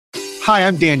Hi,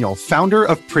 I'm Daniel, founder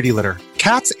of Pretty Litter.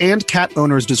 Cats and cat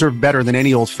owners deserve better than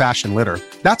any old-fashioned litter.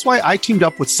 That's why I teamed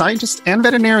up with scientists and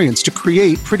veterinarians to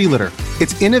create Pretty Litter.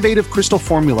 Its innovative crystal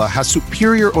formula has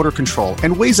superior odor control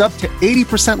and weighs up to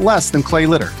 80% less than clay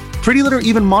litter. Pretty Litter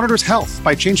even monitors health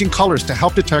by changing colors to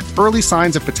help detect early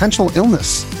signs of potential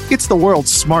illness. It's the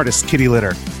world's smartest kitty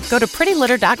litter. Go to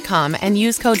prettylitter.com and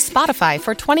use code SPOTIFY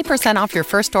for 20% off your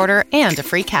first order and a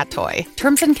free cat toy.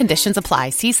 Terms and conditions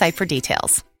apply. See site for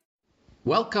details.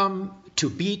 Welcome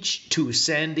to Beach Too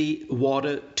Sandy,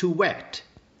 Water Too Wet,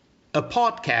 a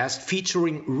podcast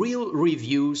featuring real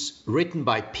reviews written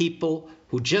by people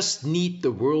who just need the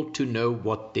world to know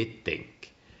what they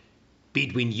think.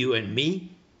 Between you and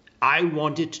me, I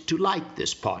wanted to like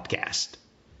this podcast,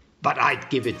 but I'd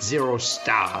give it 0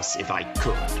 stars if I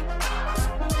could.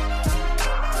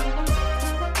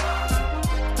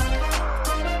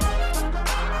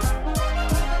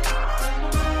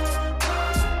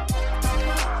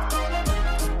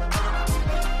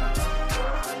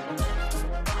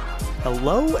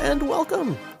 Hello and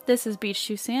welcome. This is Beach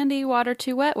Too Sandy, Water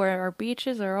Too Wet, where our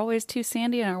beaches are always too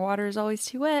sandy and our water is always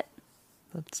too wet.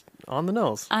 That's on the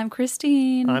nose. I'm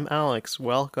Christine. I'm Alex.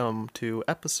 Welcome to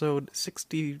episode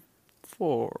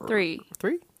 64. Three.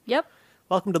 Yep.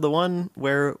 Welcome to the one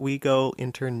where we go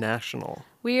international.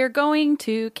 We are going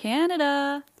to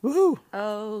Canada. Woohoo!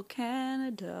 Oh,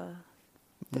 Canada.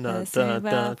 Da, da,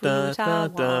 da, da, da,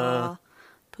 da.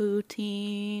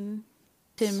 Poutine.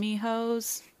 Timmy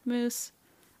Hose. Moose.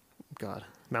 God.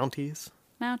 Mounties.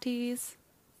 Mounties.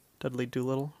 Dudley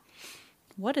Doolittle.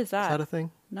 What is that? Is that a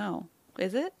thing? No.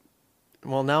 Is it?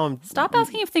 Well, now I'm... Stop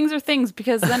asking if things are things,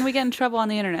 because then we get in trouble on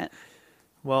the internet.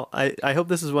 Well, I hope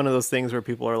this is one of those things where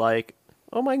people are like,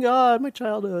 oh my god, my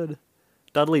childhood.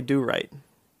 Dudley Do-Right.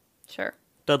 Sure.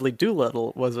 Dudley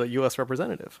Doolittle was a U.S.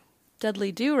 representative.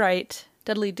 Dudley Do-Right.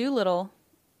 Dudley Doolittle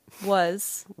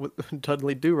was...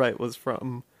 Dudley Do-Right was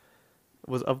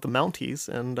of the Mounties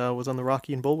and was on the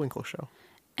Rocky and Bullwinkle show.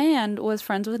 And was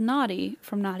friends with Noddy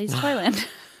from Noddy's Toyland.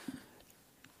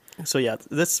 So yeah,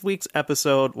 this week's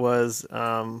episode was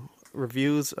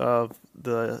reviews of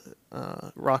the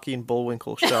Rocky and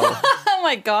Bullwinkle show. Oh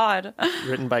my god.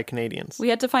 Written by Canadians. We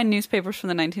had to find newspapers from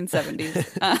the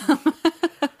 1970s.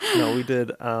 No, we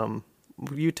did.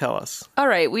 You tell us. All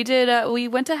right, we did. We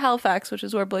went to Halifax, which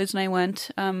is where Blaze and I went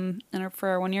for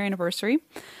our 1-year anniversary.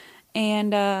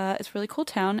 And it's a really cool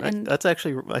town. And That's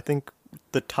actually, I think,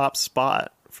 the top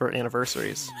spot for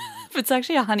anniversaries. It's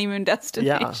actually a honeymoon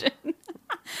destination. Yeah.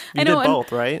 You did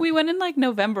both, right? We went in like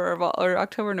November or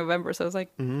October, November, so it was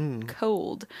like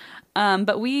cold.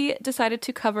 But we decided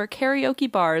to cover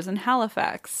karaoke bars in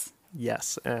Halifax.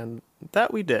 Yes, and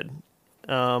that we did. It's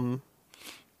kind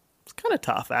of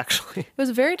tough, actually. It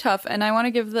was very tough, and I want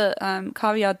to give the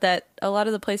caveat that a lot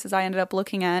of the places I ended up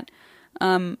looking at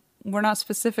were not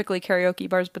specifically karaoke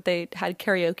bars, but they had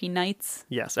karaoke nights.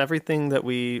 Yes, everything that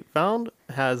we found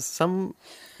has some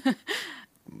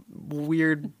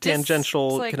weird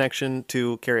tangential connection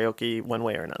to karaoke one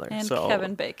way or another. And so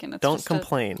Kevin Bacon. It's don't just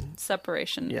complain.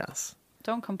 Separation. Yes.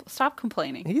 Stop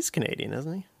complaining. He's Canadian,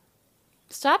 isn't he?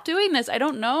 Stop doing this. I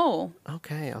don't know.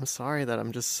 Okay, I'm sorry that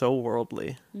I'm just so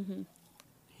worldly. Mm-hmm.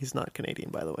 He's not Canadian,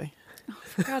 by the way. Oh,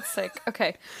 for God's sake.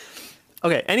 Okay.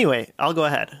 Okay, anyway, I'll go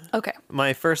ahead. Okay.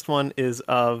 My first one is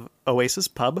of Oasis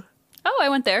Pub. Oh, I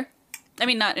went there. I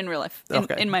mean, not in real life.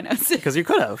 In my notes. Because you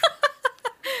could have.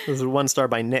 This is 1 star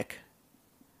by Nick.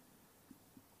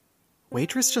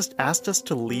 Waitress just asked us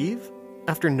to leave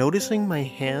after noticing my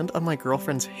hand on my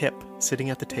girlfriend's hip sitting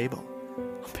at the table.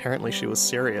 Apparently she was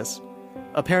serious.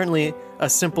 Apparently, a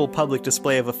simple public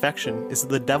display of affection is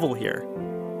the devil here.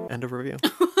 End of review.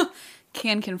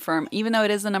 Can confirm. Even though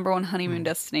it is the #1 honeymoon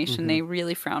destination, they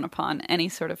really frown upon any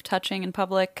sort of touching in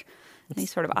public, any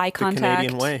sort of eye contact. The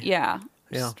Canadian way. Yeah.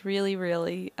 Just really,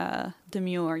 really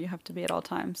demure. You have to be at all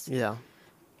times. Yeah.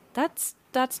 That's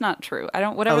not true. I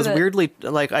was weirdly,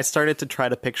 like, I started to try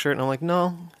to picture it, and I'm like,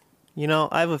 no,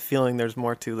 I have a feeling there's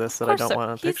more to this that I don't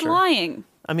want to picture. He's lying.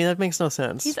 I mean, that makes no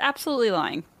sense. He's absolutely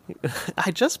lying.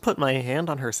 I just put my hand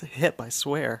on her hip, I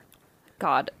swear.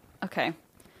 God. Okay.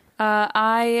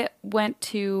 I went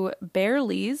to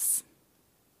Bearley's.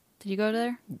 Did you go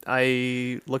there?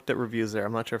 I looked at reviews there.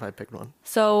 I'm not sure if I picked one.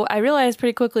 So I realized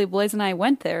pretty quickly Blaze and I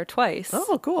went there twice.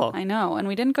 Oh, cool. I know. And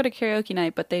we didn't go to karaoke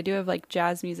night, but they do have like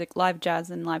jazz music, live jazz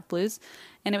and live blues.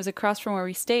 And it was across from where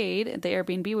we stayed, at the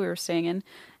Airbnb we were staying in.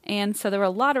 And so there were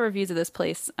a lot of reviews of this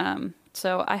place.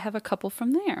 So I have a couple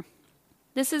from there.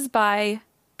 This is by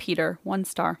Peter, 1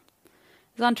 star.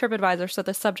 It's on TripAdvisor, so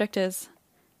the subject is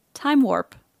Time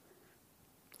Warp.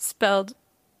 Spelled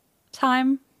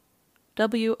time,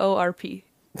 WORP.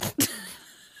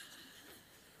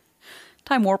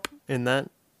 Time warp. In that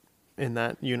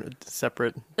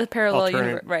separate The parallel alternate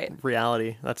universe, right?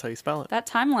 reality. That's how you spell it. That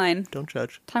timeline. Don't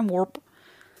judge. Time warp.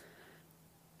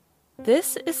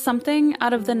 This is something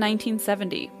out of the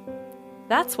 1970s.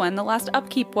 That's when the last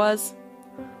upkeep was.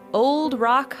 Old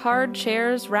rock hard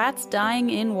chairs, rats dying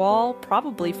in wall,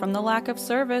 probably from the lack of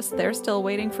service. They're still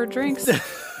waiting for drinks. Okay,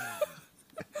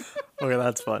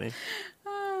 that's funny.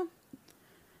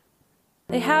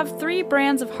 They have 3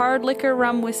 brands of hard liquor,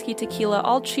 rum, whiskey, tequila,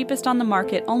 all cheapest on the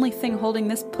market. Only thing holding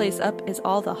this place up is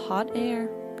all the hot air. ...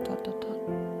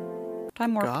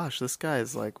 Time warp. Gosh, this guy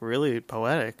is like really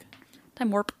poetic.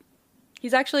 Time warp.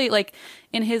 He's actually like,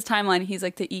 in his timeline, he's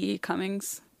like the E.E.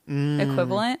 Cummings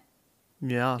equivalent.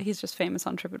 Yeah. He's just famous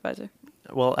on TripAdvisor.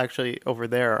 Well, actually, over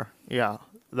there, yeah,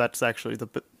 that's actually the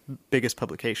biggest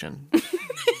publication.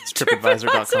 It's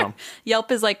TripAdvisor.com.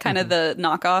 Yelp is like kind of the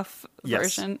knockoff Yes,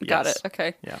 version. Got yes. it.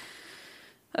 Okay. Yeah.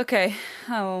 Okay.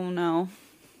 Oh no.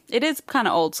 It is kind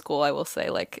of old school, I will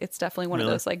say. Like, it's definitely one of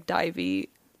Really? those like divey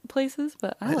places,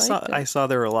 but I liked it. I saw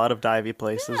there were a lot of divey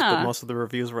places, Yeah. but most of the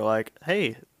reviews were like,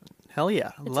 "Hey, hell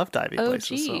yeah, I love divey OG.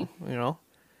 places." So,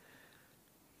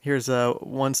 here's a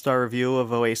 1-star review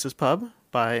of Oasis Pub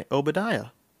by Obadiah.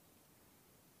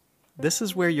 This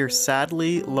is where your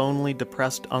sadly, lonely,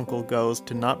 depressed uncle goes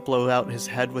to not blow out his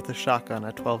head with a shotgun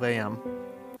at 12 a.m.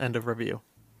 End of review.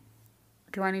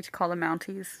 Do I need to call the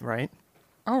Mounties? Right?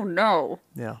 Oh no.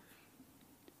 Yeah.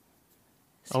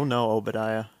 Oh no,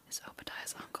 Obadiah. Is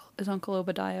Obadiah's uncle? Is Uncle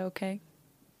Obadiah okay?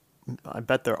 I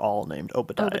bet they're all named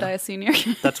Obadiah. Obadiah Sr.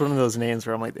 That's one of those names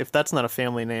where I'm like, if that's not a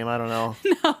family name, I don't know.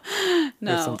 No.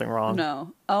 There's something wrong.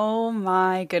 No. Oh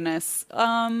my goodness.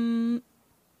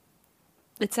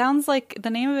 It sounds like the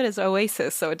name of it is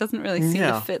Oasis, so it doesn't really seem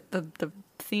Yeah. to fit the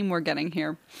theme we're getting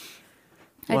here.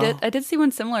 Well- I did see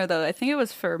one similar though. I think it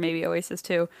was for maybe Oasis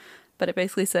too, but it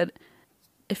basically said,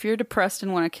 if you're depressed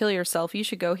and want to kill yourself, you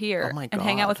should go here Oh my and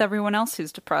hang out God. with everyone else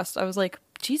who's depressed. I was like,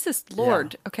 Jesus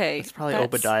Lord. Yeah. Okay. It's probably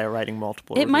Obadiah writing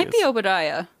multiple It might be reviews.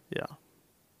 Obadiah. Yeah.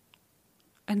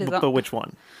 And his But which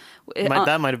one?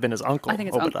 That might have been his uncle, I think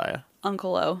it's Obadiah.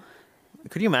 Uncle O.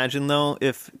 Could you imagine, though,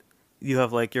 if you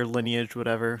have, like, your lineage,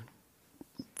 whatever,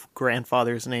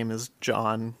 grandfather's name is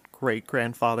John,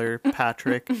 great-grandfather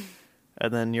Patrick,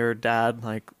 and then your dad,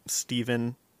 like,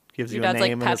 Stephen, gives Your you a dad's like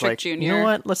name and is Patrick like, Jr.. you know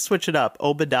what, let's switch it up,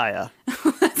 Obadiah.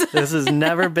 This has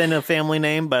never been a family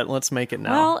name, but let's make it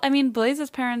now. Well, I mean, Blaze's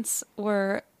parents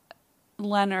were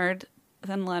Leonard,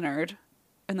 and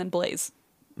then Blaze.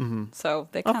 Mm-hmm. So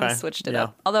they kind of Okay, switched it yeah.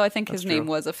 up. Although I think That's his name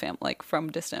true. was a like from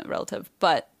distant relative,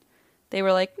 but they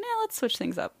were like, nah, let's switch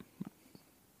things up.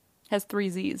 Has 3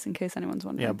 Z's in case anyone's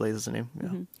wondering. Yeah, Blaze is a name, yeah.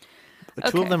 The 2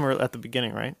 Okay. of them are at the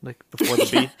beginning, right? Like, before the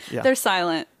B? Yeah. They're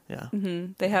silent. Yeah.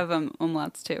 They have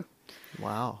umlauts too.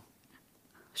 Wow.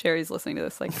 Sherry's listening to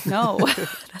this like, no,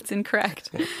 that's incorrect.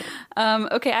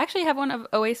 Okay, I actually have one of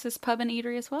Oasis Pub and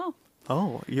Eatery as well.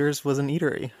 Oh, yours was an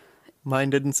eatery.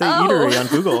 Mine didn't say Oh. eatery on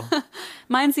Google.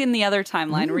 Mine's in the other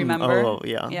timeline, remember? Oh,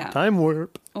 yeah. Yeah. Time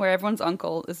warp. Where everyone's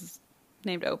uncle is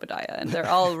named Obadiah, and they're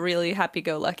all really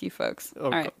happy-go-lucky folks. Oh,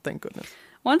 All right. thank goodness.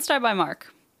 1 star by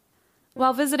Mark.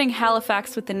 While visiting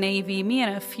Halifax with the Navy, me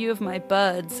and a few of my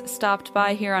buds stopped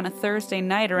by here on a Thursday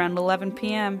night around 11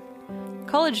 p.m.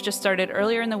 College just started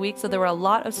earlier in the week, so there were a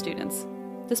lot of students.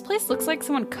 This place looks like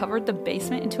someone covered the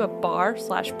basement into a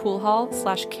bar/pool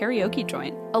hall/karaoke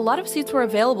joint. A lot of seats were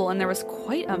available and there was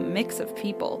quite a mix of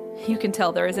people. You can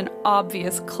tell there is an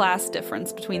obvious class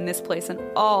difference between this place and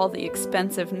all the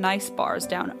expensive nice bars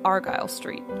down Argyle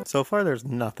Street. So far, there's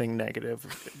nothing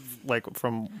negative, like,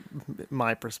 from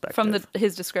my perspective. From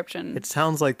his description. It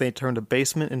sounds like they turned a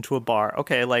basement into a bar.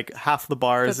 Okay, like, half the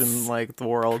bars That's in, like, the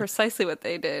world. Precisely what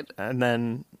they did. And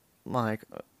then, like...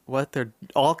 What? They're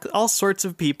all sorts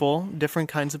of people, different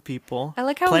kinds of people. I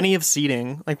like how- plenty of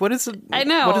seating. Like, what is it? I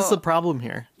know. What is the problem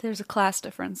here? There's a class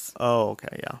difference. Oh,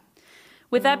 okay, yeah.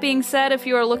 With that being said, if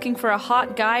you are looking for a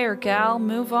hot guy or gal,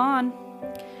 move on.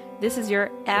 This is your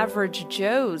average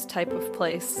Joe's type of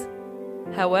place.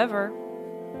 However,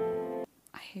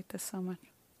 I hate this so much.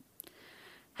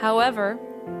 However,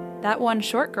 that one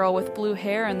short girl with blue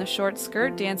hair and the short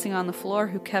skirt dancing on the floor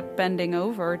who kept bending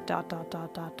over, ...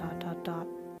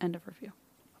 End of review.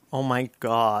 Oh my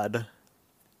god.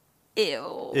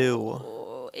 Ew.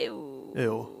 Ew. Ew.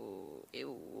 Ew.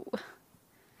 Ew.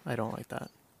 I don't like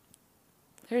that.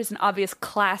 There is an obvious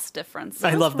class difference. I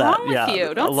What's love that. wrong with Yeah.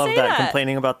 you? Don't I love say that.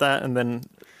 Complaining about that and then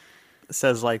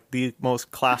says like the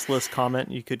most classless comment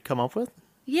you could come up with.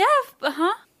 Yeah,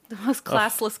 uh-huh. The most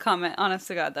classless comment, honest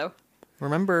to God, though.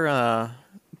 Remember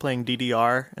playing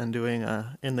DDR and doing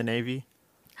in the Navy?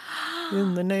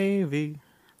 In the Navy.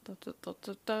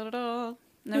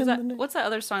 And there was what's that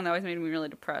other song that always made me really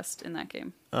depressed in that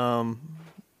game?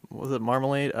 Was it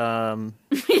Marmalade?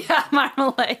 Yeah,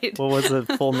 Marmalade. What was the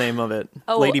full name of it?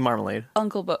 Oh, Lady Marmalade.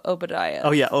 Uncle Obadiah.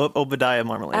 Oh yeah, Obadiah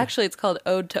Marmalade. Actually, it's called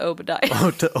Ode to Obadiah.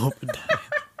 Ode to Obadiah.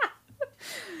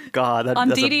 God, on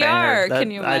that's DDR, a banger.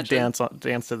 can you imagine? I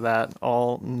danced to that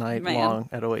all night long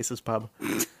at Oasis Pub.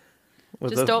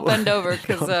 Just don't bend over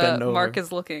because Mark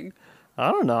is looking.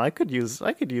 I don't know. I could use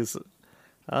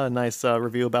a nice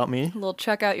review about me. A little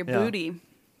check out your booty.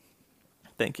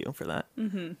 Thank you for that.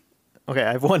 Mm-hmm. Okay,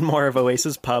 I have one more of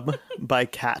Oasis Pub by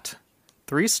Cat.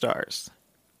 3 stars.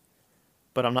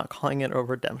 But I'm not calling it a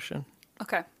redemption.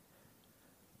 Okay.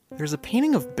 There's a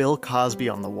painting of Bill Cosby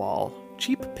on the wall.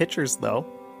 Cheap pictures, though.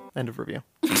 End of review.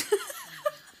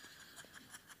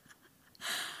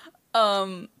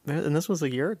 And this was a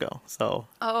year ago, so...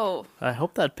 Oh. I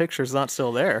hope that picture's not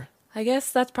still there. I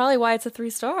guess that's probably why it's a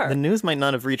 3-star. The news might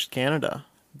not have reached Canada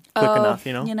quick enough,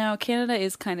 you know? You know, Canada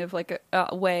is kind of like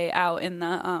a way out in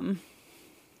the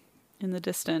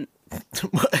distant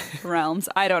realms.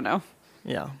 I don't know.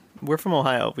 Yeah. We're from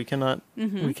Ohio. We cannot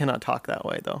talk that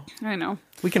way, though. I know.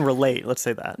 We can relate, let's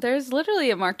say that. There's literally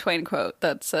a Mark Twain quote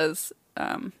that says,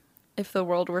 if the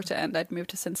world were to end, I'd move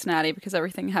to Cincinnati because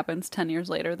everything happens 10 years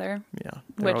later there. Yeah.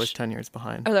 They're always 10 years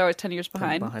behind. Oh, they're always 10 years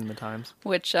behind. Behind the times.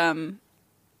 Which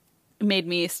made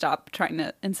me stop trying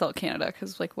to insult Canada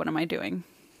because, like, what am I doing?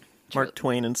 Mark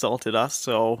Twain insulted us,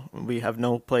 so we have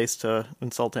no place to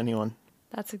insult anyone.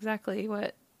 That's exactly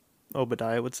what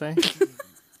Obadiah would say.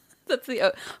 That's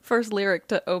the first lyric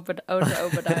to Ode to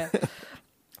Obadiah.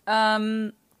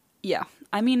 Yeah.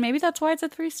 I mean, maybe that's why it's a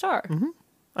 3-star. Mm-hmm.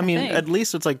 I mean, at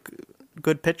least it's like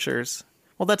good pictures.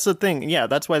 Well, that's the thing. Yeah,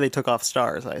 that's why they took off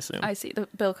stars, I assume. I see. The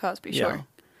Bill Cosby, sure. Yeah.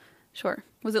 Sure.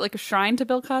 Was it like a shrine to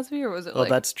Bill Cosby, or was it like... Oh,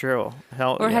 that's true.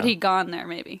 Had he gone there,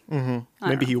 maybe? Mm-hmm.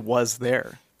 Maybe he was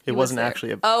there. It wasn't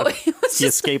actually he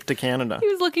escaped to Canada. He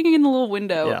was looking in the little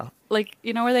window. Yeah. Like,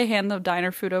 you know where they hand the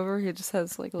diner food over? He just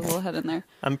has like a little head in there.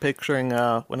 I'm picturing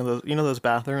one of those, those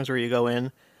bathrooms where you go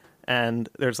in and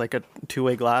there's like a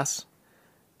 2-way glass.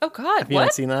 Oh, God. Have you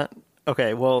not seen that?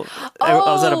 Okay, well, I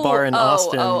was at a bar in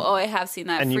Austin. I have seen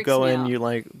that. And you go in, you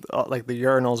like the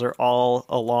urinals are all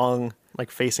along, like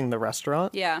facing the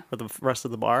restaurant. Yeah. Or the rest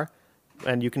of the bar.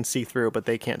 And you can see through, but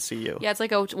they can't see you. Yeah, it's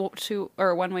like a 2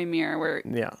 or 1-way mirror where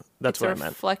that's what I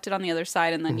meant. Reflected on the other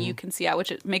side, and then you can see out,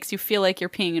 which it makes you feel like you're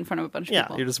peeing in front of a bunch of people.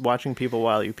 Yeah, you're just watching people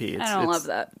while you pee. I don't love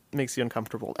that. Makes you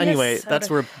uncomfortable. Anyway,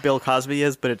 that's where Bill Cosby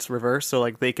is, but it's reverse, so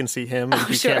like they can see him and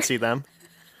you can't see them.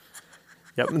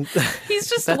 Yep. He's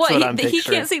just he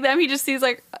can't see them. He just sees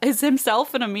like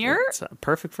himself in a mirror. It's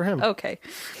perfect for him. Okay.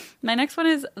 My next one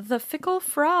is The Fickle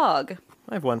Frog.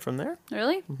 I have one from there.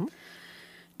 Really? Mm-hmm.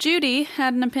 Judy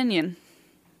had an opinion.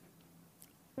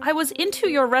 I was into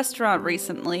your restaurant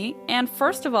recently, and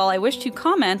first of all, I wish to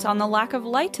comment on the lack of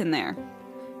light in there.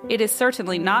 It is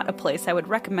certainly not a place I would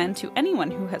recommend to anyone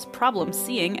who has problems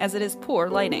seeing, as it is poor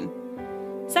lighting.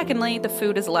 Secondly, the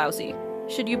food is lousy.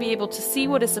 Should you be able to see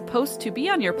what is supposed to be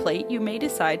on your plate, you may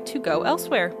decide to go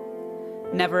elsewhere.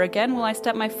 Never again will I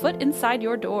step my foot inside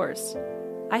your doors.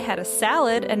 I had a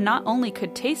salad and not only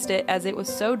could taste it as it was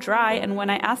so dry, and when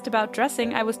I asked about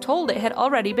dressing, I was told it had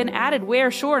already been added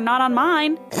where, sure, not on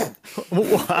mine.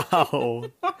 Wow.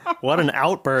 What an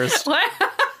outburst.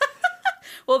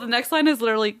 Well, the next line is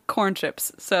literally corn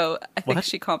chips, so I think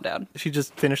she calmed down. She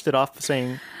just finished it off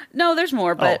saying... No, there's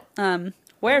more, but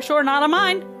where, sure, not on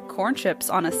mine. Corn chips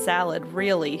on a salad,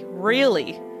 really,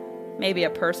 really. Maybe a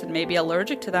person may be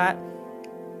allergic to that.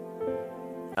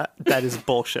 That is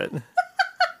bullshit.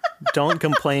 Don't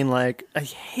complain like, I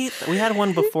hate that. We had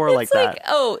one before like that.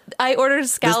 Oh, I ordered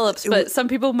scallops, but some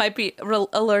people might be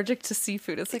allergic to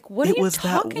seafood. It's like, what are you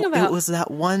talking about? It was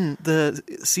that one, the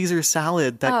Caesar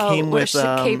salad that came with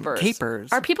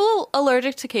capers. Are people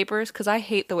allergic to capers? Because I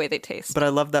hate the way they taste. But I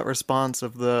love that response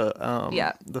of the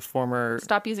former...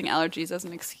 Stop using allergies as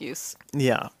an excuse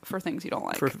for things you don't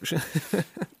like.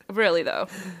 Really, though.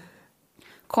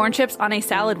 Corn chips on a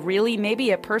salad, really?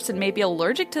 Maybe a person may be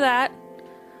allergic to that.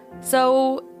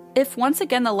 So, if once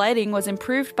again the lighting was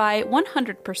improved by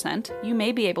 100%, you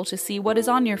may be able to see what is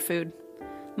on your food.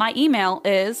 My email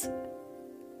is...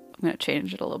 I'm going to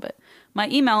change it a little bit. My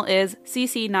email is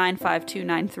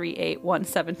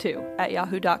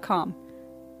cc952938172@yahoo.com.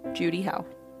 Judy Howe.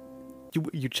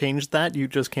 You changed that? You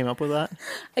just came up with that?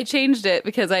 I changed it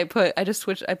because I put a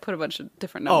bunch of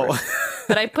different numbers. Oh.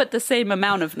 But I put the same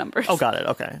amount of numbers. Oh, got it.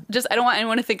 Okay. I don't want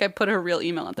anyone to think I put her real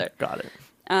email out there. Got it.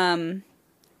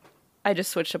 I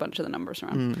just switched a bunch of the numbers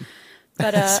around.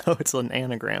 But so it's an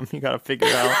anagram. You got to figure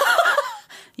out.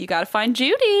 You got to find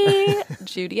Judy.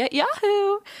 Judy at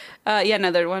Yahoo.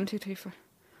 No, they're 1, 2, 3, 4.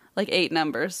 like 8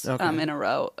 numbers in a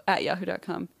row at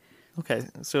yahoo.com. Okay,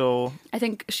 so I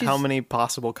think she's... how many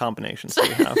possible combinations do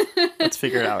we have? Let's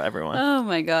figure it out, everyone. Oh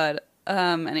my God.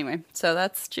 Anyway, so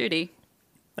that's Judy.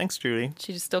 Thanks, Judy.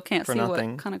 She just still can't see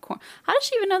nothing. what kind of corn. How does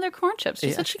she even know they're corn chips? She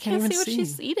Yeah, said she she can't can't even see what see.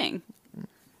 she's eating.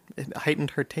 It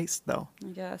heightened her taste, though. I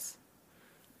guess.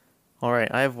 All right,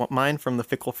 I have mine from The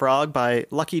Fickle Frog by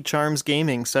Lucky Charms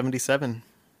Gaming 77.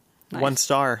 Nice. 1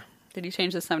 star. Did you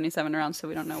change the 77 around so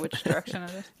we don't know which direction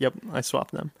it is? Yep, I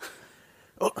swapped them.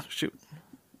 Oh, shoot.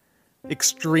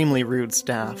 Extremely rude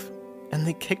staff. And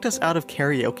they kicked us out of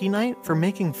karaoke night for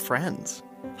making friends.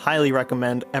 Highly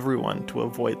recommend everyone to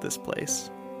avoid this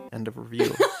place. End of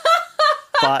review.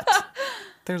 But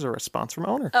there's a response from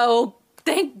owner. Oh,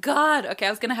 thank God. Okay, I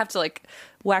was going to have to like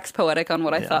wax poetic on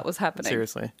what I thought was happening.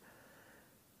 Seriously.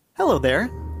 Hello there.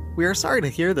 We are sorry to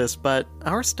hear this, but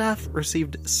our staff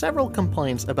received several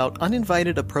complaints about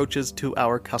uninvited approaches to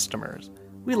our customers.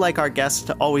 We like our guests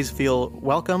to always feel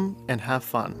welcome and have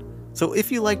fun. So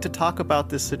if you like to talk about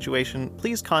this situation,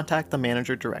 please contact the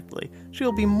manager directly. She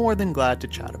will be more than glad to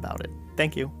chat about it.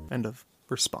 Thank you. End of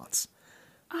response.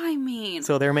 I mean...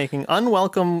 So they're making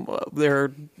unwelcome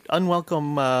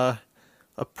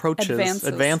approaches,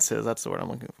 advances, that's the word I'm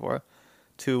looking for,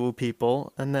 to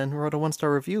people, and then wrote a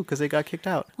 1-star review because they got kicked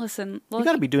out. Listen, You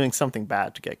got to be doing something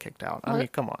bad to get kicked out. I mean,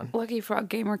 come on. Lucky Frog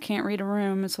Gamer can't read a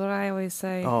room is what I always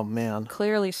say. Oh, man.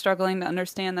 Clearly struggling to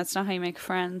understand that's not how you make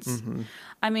friends. Mm-hmm.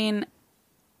 I mean,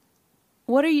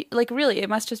 what are you, like, really, it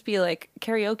must just be like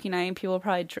karaoke night and people are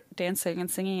probably dancing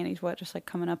and singing and he's just like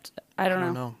coming up to, I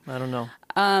don't know.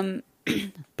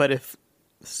 But if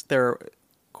there are,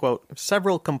 quote,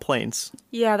 several complaints.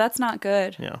 Yeah, that's not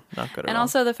good. Yeah, not good at all. And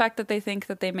also the fact that they think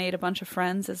that they made a bunch of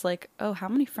friends is like, oh, how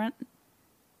many friends?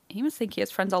 He must think he has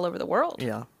friends all over the world.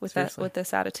 Yeah, with seriously. with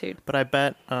this attitude. But I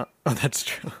bet, oh, that's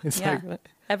true. It's Yeah. like,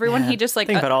 Everyone man, he just like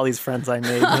think about all these friends I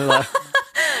made.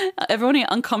 everyone he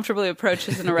uncomfortably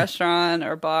approaches in a restaurant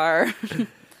or bar.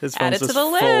 His Add phone's it to just the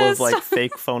full list. of like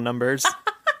fake phone numbers.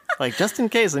 Like, just in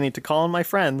case I need to call on my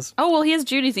friends. Oh, well, he has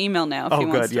Judy's email now if he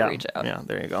wants to reach out. Yeah,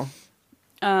 there you go.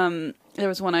 There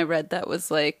was one I read that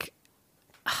was like,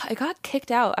 I got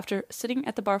kicked out after sitting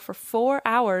at the bar for 4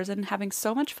 hours and having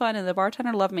so much fun, and the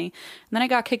bartender loved me. And then I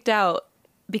got kicked out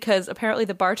because apparently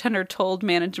the bartender told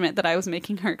management that I was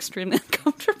making her extremely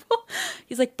uncomfortable.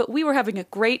 He's like, but we were having a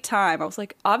great time. I was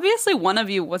like, obviously one of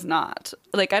you was not.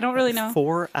 Like, I don't really know.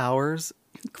 4 hours?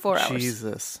 4 hours.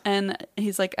 Jesus. And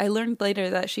he's like, I learned later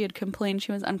that she had complained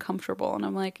she was uncomfortable. And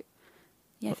I'm like,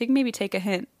 yeah, I think maybe take a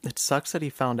hint. It sucks that he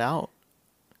found out.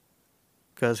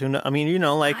 Because who know? I mean, you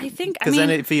know, like, I think, because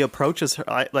then if he approaches her,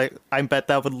 I bet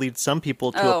that would lead some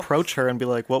people to approach her and be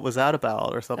like, "What was that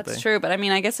about?" or something. That's true, but I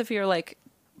mean, I guess if you're like,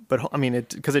 but I mean,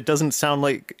 because it doesn't sound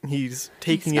like he's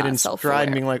taking it in stride self-aware.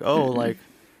 and being like, "Oh, like,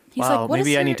 he's wow, like, what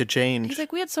maybe is I your-" need to change." He's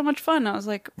like, we had so much fun. I was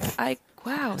like,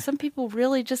 wow, some people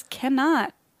really just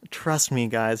cannot. Trust me,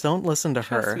 guys, don't listen to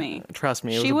her. Trust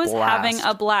me, it She was was a blast. having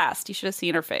a blast. You should have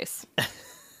seen her face.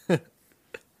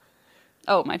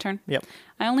 Oh, my turn? Yep.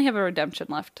 I only have a redemption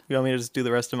left. You want me to just do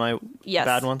the rest of my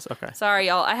bad ones? Okay. Sorry,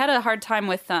 y'all. I had a hard time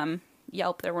with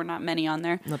Yelp. There were not many on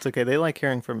there. That's okay. They like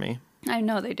hearing from me. I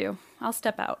know they do. I'll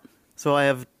step out. So I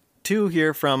have 2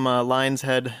 here from Lion's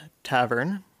Head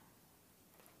Tavern.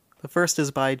 The first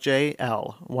is by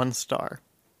JL, 1 star.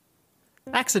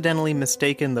 Accidentally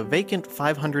mistaken the vacant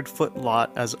 500-foot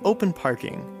lot as open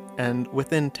parking, and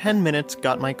within 10 minutes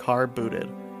got my car booted.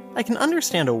 I can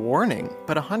understand a warning,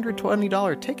 but a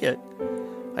 $120 ticket?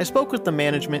 I spoke with the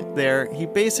management there. He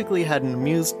basically had an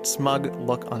amused, smug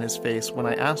look on his face when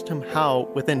I asked him how,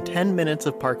 within 10 minutes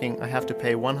of parking, I have to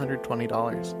pay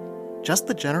 $120. Just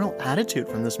the general attitude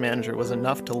from this manager was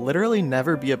enough to literally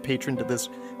never be a patron to this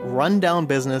rundown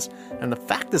business, and the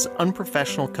fact this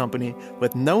unprofessional company,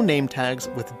 with no name tags,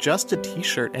 with just a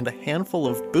t-shirt and a handful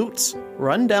of boots,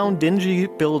 rundown, dingy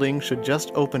building should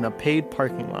just open a paid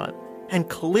parking lot, and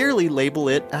clearly label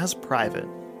it as private.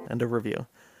 End of review.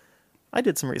 I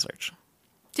did some research.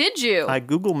 Did you? I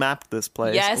Google mapped this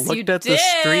place. Yes, looked you at the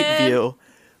street did. view.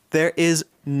 There is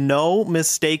no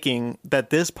mistaking that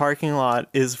this parking lot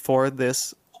is for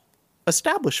this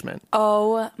establishment.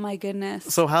 Oh my goodness.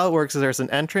 So how it works is there's an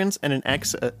entrance and an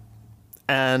exit,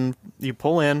 and you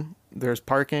pull in, there's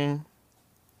parking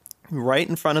right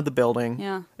in front of the building.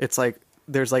 Yeah. It's like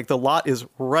there's like the lot is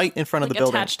right in front of the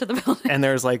building. Attached to the building. And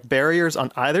there's like barriers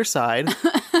on either side,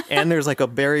 and there's like a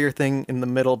barrier thing in the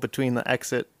middle between the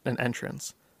exit and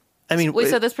entrance. I mean, Wait,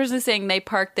 so this person is saying they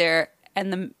parked there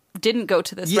and didn't go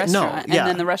to this restaurant, and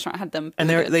then the restaurant had them. And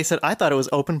they said, I thought it was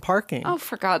open parking. Oh,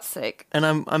 for God's sake!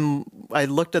 And I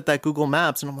looked at that Google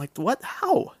Maps, and I'm like, what?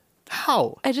 How?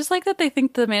 How? I just like that they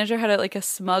think the manager had a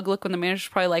smug look when the manager's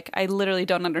probably like, I literally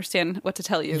don't understand what to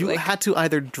tell you. You like, had to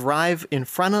either drive in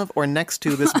front of or next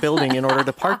to this building in order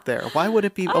to park there. Why would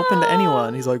it be open to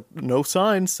anyone? He's like, no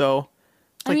sign, so...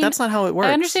 It's like, that's not how it works.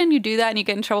 I understand you do that and you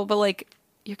get in trouble, but like,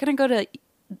 you're going to go to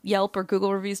Yelp or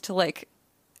Google reviews to like,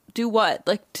 do what?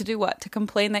 Like, to do what? To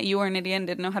complain that you were an idiot and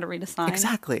didn't know how to read a sign?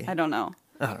 Exactly. I don't know.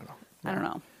 I don't know. I don't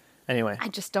know. Anyway. I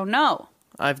just don't know.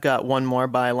 I've got one more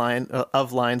by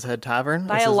of Lion's Head Tavern.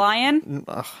 By a lion?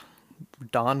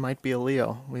 Don might be a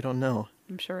Leo. We don't know.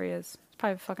 I'm sure he is. He's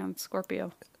probably a fucking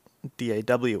Scorpio.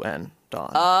 DAWN.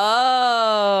 Don.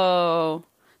 Oh.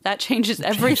 That changes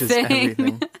everything. Changes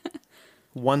everything.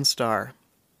 1 star.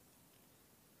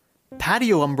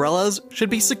 Patio umbrellas should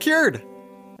be secured.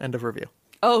 End of review.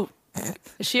 Oh.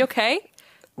 Is she okay?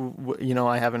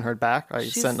 I haven't heard back. I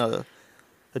sent a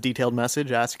detailed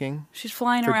message asking. She's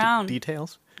flying for around.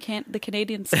 Details. The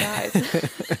Canadian skies.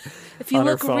 If you on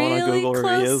look her phone really on Google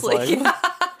closely. Reviews.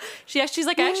 Like, she's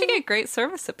like, I actually get great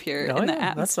service up here in the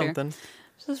atmosphere. That's something.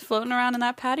 Just floating around in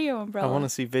that patio umbrella. I want to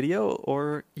see video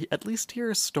or at least hear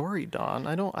a story, Dawn.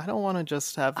 I don't want to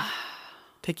just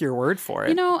take your word for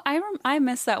it. I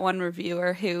miss that one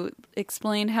reviewer who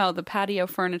explained how the patio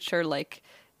furniture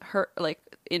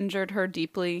injured her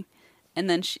deeply, and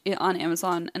then on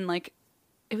Amazon, and like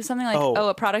it was something like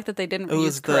a product that they didn't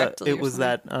use correctly. It was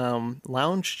that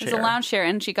lounge chair. It was a lounge chair,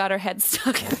 and she got her head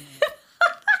stuck.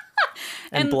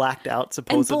 And blacked out,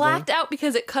 supposedly. And blacked out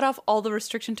because it cut off all the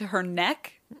restriction to her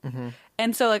neck. Mm-hmm.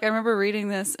 And so, like, I remember reading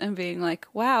this and being like,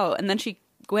 wow. And then she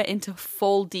went into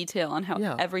full detail on how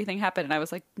everything happened. And I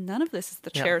was like, none of this is the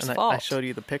chair's fault. I showed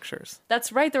you the pictures.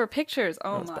 That's right. There were pictures.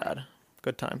 Oh, that was bad.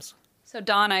 Good times. So,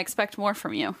 Dawn, I expect more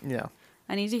from you. Yeah.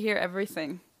 I need to hear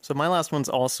everything. So, my last one's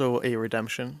also a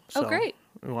redemption. So great.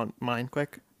 You want mine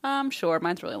quick? Sure.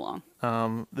 Mine's really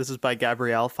long. This is by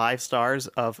Gabrielle, 5 stars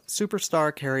of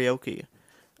Superstar Karaoke.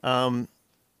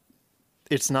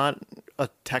 It's not a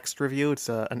text review, it's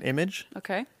an image.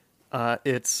 Okay.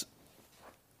 It's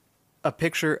a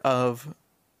picture of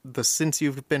the Since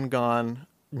You've Been Gone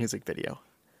music video.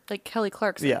 Like Kelly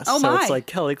Clarkson. Yes. Oh, so it's like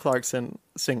Kelly Clarkson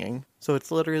singing. So it's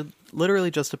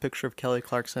literally just a picture of Kelly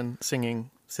Clarkson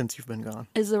singing Since You've Been Gone.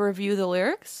 Is the review the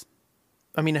lyrics?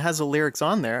 I mean, it has the lyrics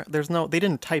on there. They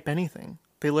didn't type anything.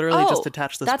 They literally just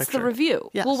attached this picture. That's the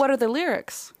review. Yes. Well, what are the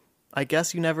lyrics? I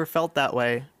guess you never felt that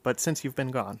way, but since you've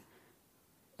been gone.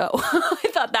 Oh, I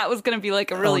thought that was going to be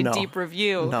like a really deep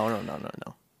review.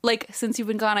 No. Like, since you've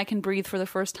been gone, I can breathe for the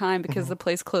first time because the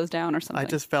place closed down or something. I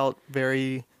just felt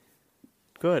very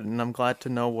good, and I'm glad to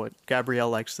know what Gabrielle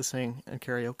likes to sing in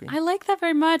karaoke. I like that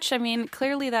very much. I mean,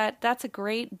 clearly that's a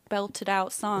great belted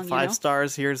out song. 5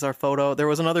 stars. Here's our photo. There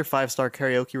was another 5-star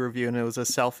karaoke review, and it was a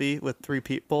selfie with 3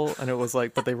 people, and it was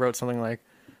like, but they wrote something like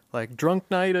drunk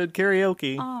night at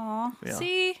karaoke. Aw, yeah.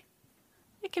 See?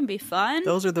 It can be fun.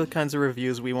 Those are the kinds of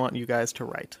reviews we want you guys to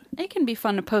write. It can be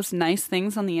fun to post nice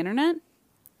things on the internet.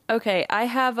 Okay, I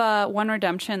have one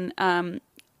redemption,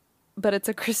 but it's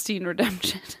a Christine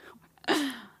redemption.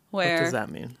 What does that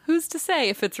mean? Who's to say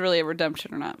if it's really a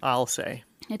redemption or not? I'll say.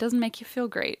 It doesn't make you feel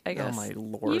great, I guess. Oh my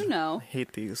lord. You know. I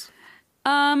hate these.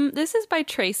 This is by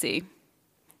Tracy.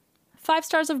 5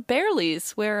 stars of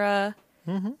Bearley's, where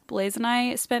Blaze and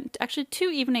I spent actually 2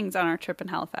 evenings on our trip in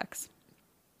Halifax.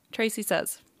 Tracy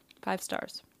says, 5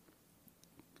 stars.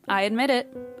 I admit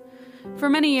it. For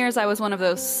many years, I was one of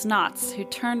those snots who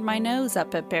turned my nose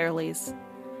up at Bearley's.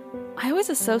 I always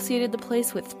associated the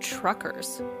place with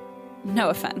truckers. No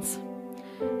offense.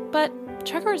 But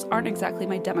truckers aren't exactly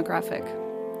my demographic.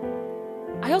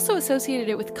 I also associated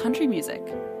it with country music.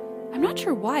 I'm not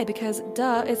sure why, because,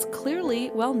 it's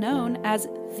clearly well known as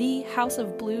the House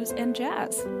of Blues and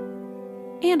Jazz.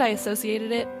 And I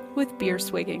associated it with beer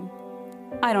swigging.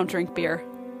 I don't drink beer.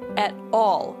 At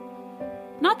all.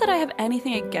 Not that I have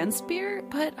anything against beer,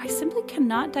 but I simply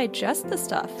cannot digest the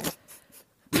stuff.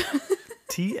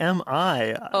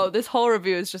 TMI. Oh, this whole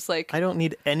review is just like... I don't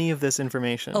need any of this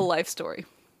information. A life story.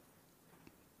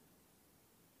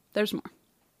 There's more.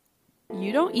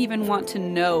 You don't even want to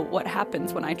know what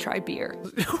happens when I try beer.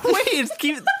 Wait,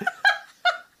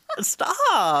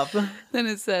 stop. Then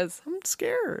it says... I'm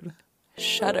scared.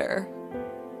 Shudder.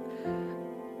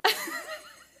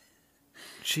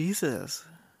 Jesus.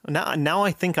 Now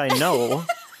I think I know.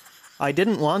 I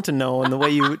didn't want to know in the way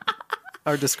you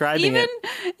are describing it.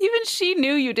 Even she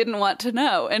knew you didn't want to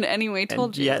know and anyway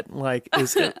told you. Yet,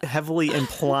 is heavily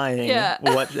implying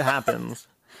what happens.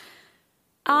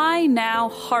 I now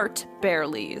heart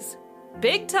Bearley's.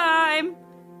 Big time!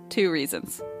 2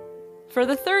 reasons. For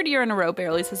the 3rd year in a row,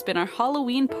 Bearley's has been our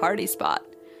Halloween party spot.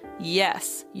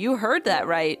 Yes, you heard that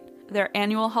right. Their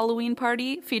annual Halloween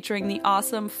party, featuring the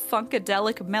awesome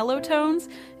Funkadelic Mellotones,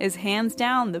 is hands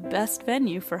down the best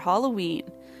venue for Halloween.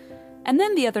 And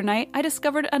then the other night, I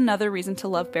discovered another reason to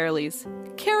love Bearley's.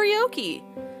 Karaoke!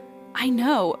 I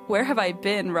know, where have I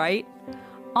been, right?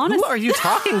 Who are you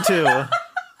talking to?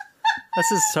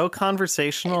 This is so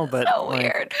conversational, but so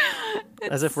weird.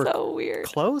 As if we're so weird.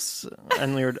 Close,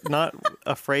 and you're not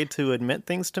afraid to admit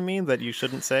things to me that you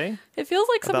shouldn't say. It feels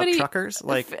like somebody about truckers,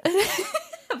 like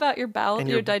about your bowel,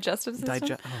 your digestive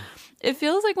system. It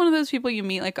feels like one of those people you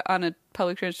meet like on a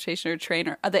public transportation or train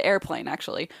or the airplane,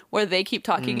 actually, where they keep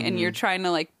talking and you're trying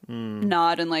to like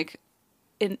nod and like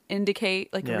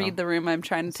indicate, like read the room. I'm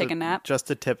trying to take a nap. Just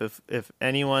a tip: if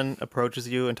anyone approaches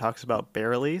you and talks about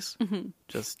Bearley's,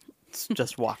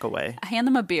 just walk away. Hand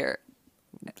them a beer.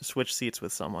 Switch seats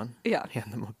with someone. Yeah.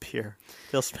 Hand them a beer.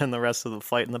 They'll spend the rest of the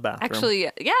flight in the bathroom. Actually,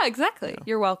 yeah, exactly. Yeah.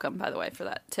 You're welcome, by the way, for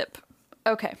that tip.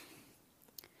 Okay.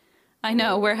 I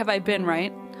know, where have I been,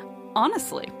 right?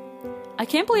 Honestly, I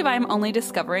can't believe I'm only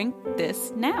discovering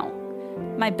this now.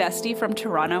 My bestie from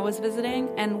Toronto was visiting,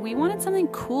 and we wanted something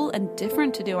cool and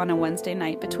different to do on a Wednesday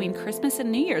night between Christmas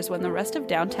and New Year's when the rest of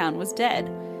downtown was dead.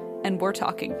 And we're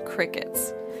talking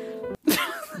crickets.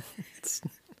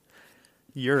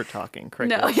 You're talking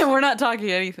crickets. No, yeah, we're not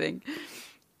talking anything.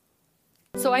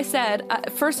 So I said,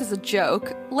 first as a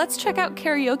joke, let's check out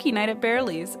karaoke night at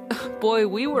Bearley's. Boy,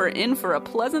 we were in for a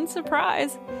pleasant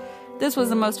surprise. This was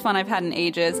the most fun I've had in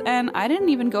ages, and I didn't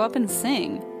even go up and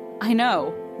sing. I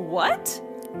know. What?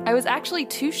 I was actually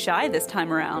too shy this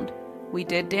time around. We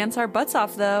did dance our butts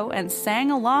off, though, and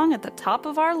sang along at the top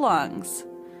of our lungs.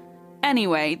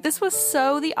 Anyway, this was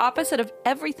so the opposite of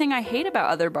everything I hate about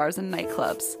other bars and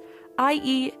nightclubs.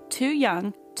 I.e., too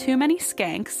young, too many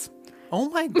skanks. Oh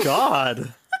my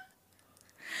god.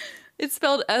 It's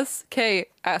spelled S-K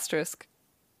asterisk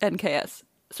N-K-S.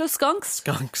 So skunks?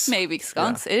 Skunks. Maybe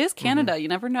skunks. Yeah. It is Canada. You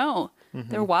never know.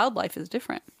 Their wildlife is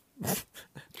different.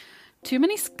 Too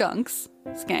many skanks,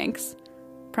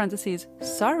 parentheses,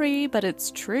 sorry, but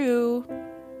it's true.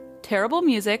 Terrible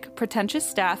music, pretentious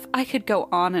staff. I could go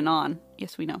on and on.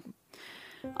 Yes, we know.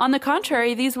 On the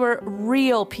contrary, these were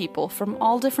real people from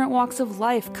all different walks of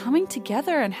life coming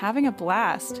together and having a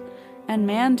blast. And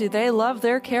man, do they love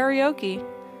their karaoke.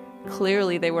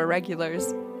 Clearly they were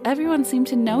regulars. Everyone seemed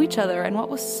to know each other, and what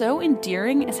was so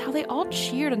endearing is how they all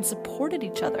cheered and supported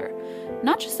each other.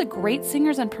 Not just the great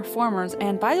singers and performers,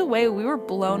 and by the way, we were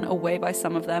blown away by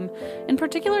some of them, in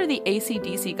particular the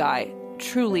AC/DC guy,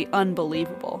 truly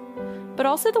unbelievable. But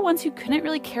also the ones who couldn't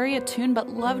really carry a tune but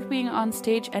loved being on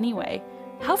stage anyway.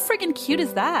 How friggin' cute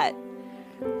is that?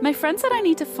 My friend said I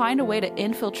need to find a way to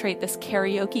infiltrate this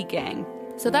karaoke gang,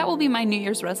 so that will be my New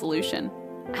Year's resolution.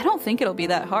 I don't think it'll be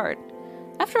that hard.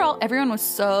 After all, everyone was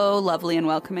so lovely and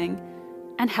welcoming.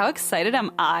 And how excited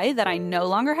am I that I no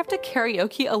longer have to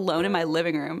karaoke alone in my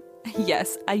living room.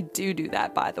 Yes, I do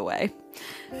that, by the way.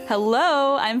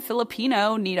 Hello, I'm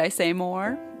Filipino. Need I say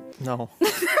more? No.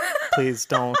 Please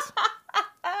don't.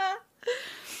 I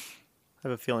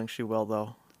have a feeling she will,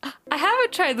 though. I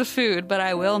haven't tried the food, but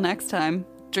I will next time.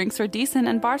 Drinks are decent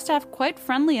and bar staff quite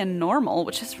friendly and normal,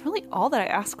 which is really all that I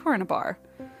ask for in a bar.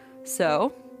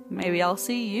 So, maybe I'll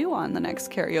see you on the next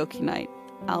karaoke night.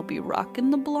 I'll be rocking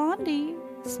the blondie.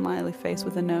 Smiley face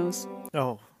with a nose.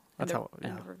 Oh, that's how.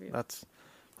 Yeah, that's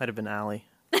might have been Allie.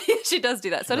 She does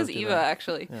do that. So does Eva,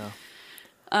 actually.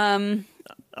 Yeah.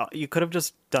 You could have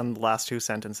just done the last two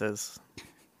sentences.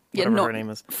 Whatever her name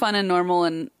is. Fun and normal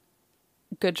and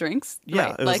good drinks.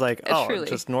 Yeah, right. it was like truly.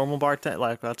 just normal bartender.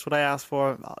 Like that's what I asked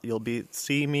for. You'll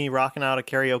see me rocking out a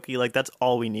karaoke. Like that's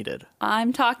all we needed.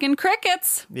 I'm talking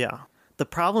crickets. Yeah. The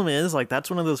problem is, like,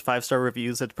 that's one of those 5-star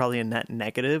reviews that's probably a net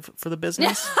negative for the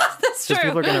business. That's true.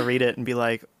 People are going to read it and be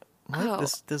like,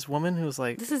 what? This woman who's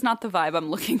like... This is not the vibe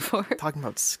I'm looking for. Talking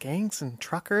about skanks and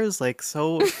truckers, like,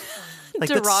 so... Like,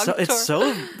 derogatory. It's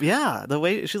so... Yeah, the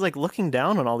way she's, like, looking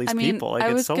down on all these people. Like,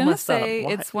 I was it's so going to messed up. say,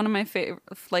 Why? it's one of my favorite...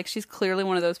 Like, she's clearly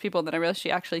one of those people that I realize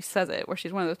she actually says it, where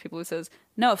she's one of those people who says,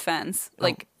 no offense.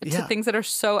 Like, to things that are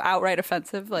so outright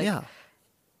offensive. Like, yeah.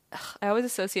 I always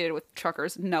associated with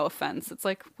truckers, no offense. It's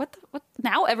like, what?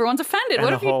 Now everyone's offended. And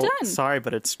what have you done? Sorry,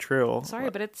 but it's true. Sorry,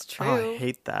 but it's true. Oh, I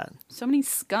hate that. So many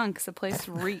skunks. The place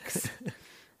reeks.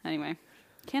 Anyway,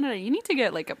 Canada, you need to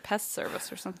get like a pest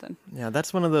service or something. Yeah,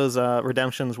 that's one of those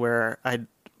redemptions where I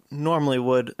normally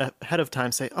would ahead of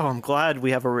time say, oh, I'm glad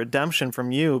we have a redemption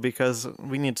from you because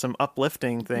we need some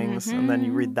uplifting things. And then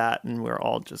you read that and we're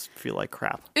all just feel like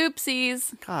crap.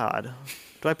 Oopsies. God.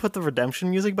 Do I put the redemption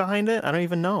music behind it? I don't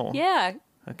even know. Yeah.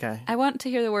 Okay. I want to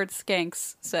hear the word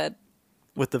skanks said.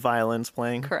 With the violins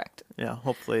playing? Correct. Yeah,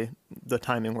 hopefully the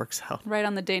timing works out. Right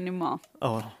on the denouement.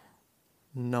 Oh,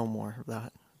 No more of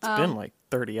that. It's been like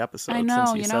 30 episodes I know,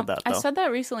 since you said that, though. I said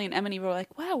that recently, and Em and Eva were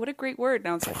like, wow, what a great word. And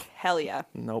I was like, hell yeah.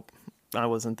 Nope. I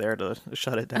wasn't there to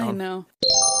shut it down. I know.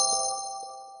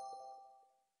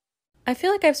 I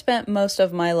feel like I've spent most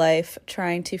of my life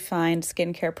trying to find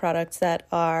skincare products that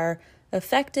are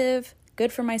effective,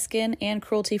 good for my skin, and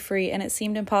cruelty-free, and it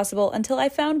seemed impossible until I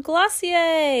found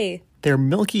Glossier! Their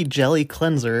Milky Jelly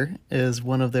Cleanser is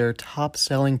one of their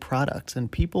top-selling products,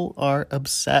 and people are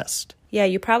obsessed. Yeah,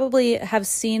 you probably have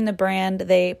seen the brand.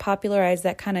 They popularized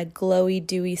that kind of glowy,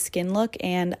 dewy skin look,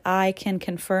 and I can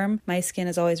confirm my skin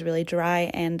is always really dry,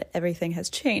 and everything has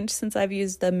changed since I've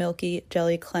used the Milky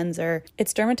Jelly Cleanser.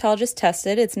 It's dermatologist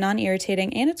tested, it's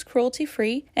non-irritating, and it's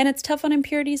cruelty-free, and it's tough on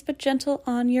impurities but gentle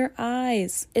on your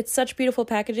eyes. It's such beautiful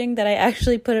packaging that I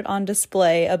actually put it on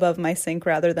display above my sink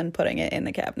rather than putting it in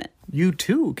the cabinet. You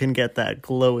too can get that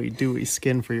glowy, dewy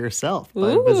skin for yourself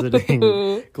by visiting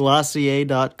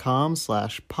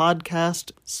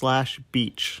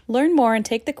Glossier.com/podcast/beach. Learn more and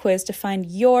take the quiz to find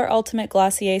your ultimate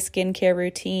Glossier skincare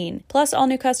routine. Plus, all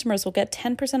new customers will get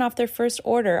 10% off their first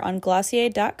order on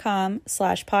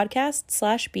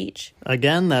Glossier.com/podcast/beach.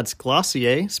 Again, that's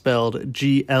Glossier, spelled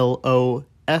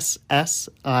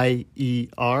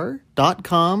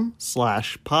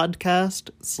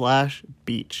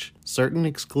GLOSSIER.com/podcast/beach. Certain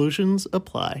exclusions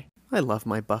apply. I love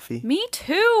my Buffy. Me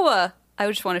too! I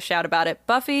just want to shout about it.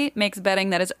 Buffy makes bedding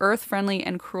that is earth-friendly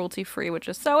and cruelty-free, which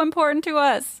is so important to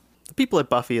us. The people at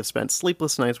Buffy have spent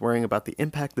sleepless nights worrying about the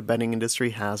impact the bedding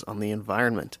industry has on the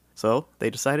environment. So they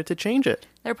decided to change it.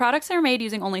 Their products are made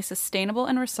using only sustainable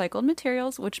and recycled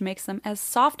materials, which makes them as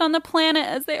soft on the planet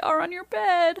as they are on your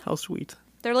bed. How sweet.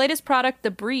 Their latest product, the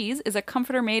Breeze, is a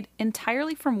comforter made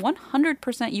entirely from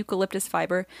 100% eucalyptus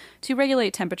fiber to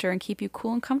regulate temperature and keep you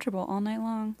cool and comfortable all night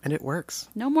long. And it works.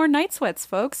 No more night sweats,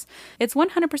 folks. Its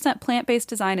 100% plant-based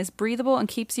design is breathable and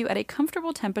keeps you at a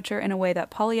comfortable temperature in a way that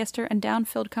polyester and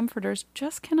down-filled comforters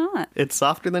just cannot. It's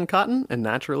softer than cotton and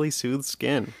naturally soothes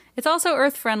skin. It's also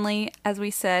earth-friendly. As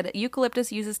we said, eucalyptus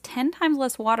uses 10 times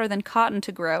less water than cotton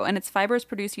to grow, and its fiber is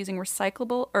produced using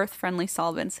recyclable, earth-friendly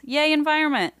solvents. Yay,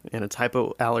 environment! And it's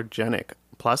hypoallergenic.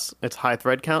 Plus, its high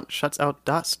thread count shuts out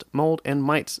dust, mold, and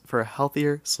mites for a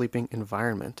healthier sleeping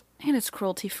environment. And it's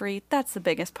cruelty-free. That's the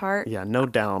biggest part. Yeah, no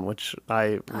down, which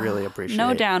I really appreciate.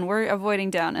 No down. We're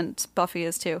avoiding down, and Buffy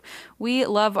is too. We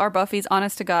love our Buffys,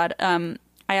 honest to God.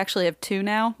 I actually have two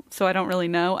now, so I don't really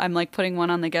know. I'm like putting one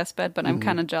on the guest bed, but I'm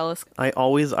kind of jealous. I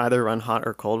always either run hot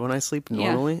or cold when I sleep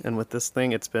normally, and with this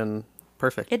thing, it's been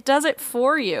perfect. It does it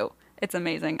for you. It's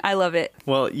amazing. I love it.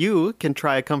 Well, you can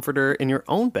try a comforter in your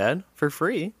own bed for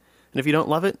free. And if you don't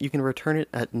love it, you can return it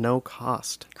at no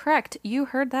cost. Correct. You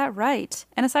heard that right.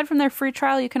 And aside from their free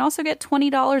trial, you can also get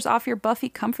 $20 off your Buffy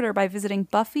comforter by visiting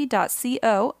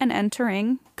buffy.co and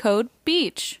entering code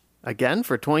BEACH. Again,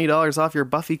 for $20 off your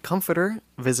Buffy comforter,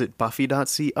 visit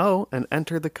buffy.co and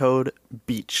enter the code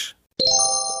BEACH.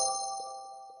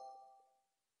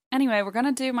 Anyway, we're going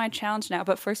to do my challenge now,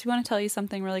 but first we want to tell you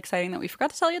something really exciting that we forgot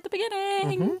to tell you at the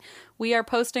beginning. We are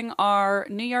posting our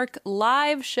New York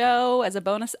live show as a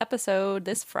bonus episode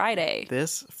this Friday.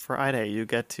 This Friday, you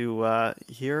get to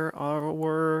hear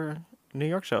our New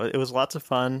York show. It was lots of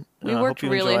fun. We worked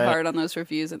really hard on those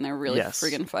reviews, and they're really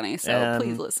friggin' funny, so and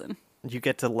please listen. You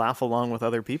get to laugh along with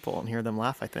other people and hear them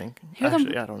laugh, I think.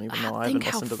 Actually, I don't even know. I haven't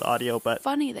listened to the audio, but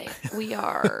funny we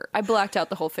are. I blacked out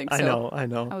the whole thing, so I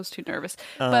know. I was too nervous.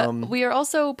 But we are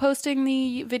also posting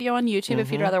the video on YouTube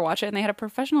if you'd rather watch it, and they had a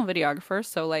professional videographer,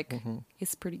 so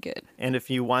it's pretty good. And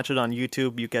if you watch it on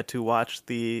YouTube, you get to watch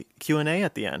the Q&A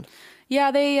at the end.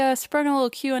 Yeah, they sprung a little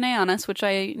Q&A on us, which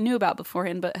I knew about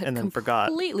beforehand, but had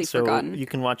completely forgotten. So you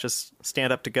can watch us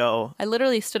stand up to go. I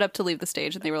literally stood up to leave the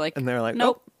stage, and they were like,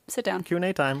 nope, sit down.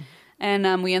 Q&A time.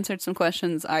 And we answered some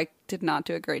questions. I did not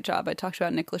do a great job. I talked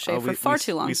about Nick Lachey for far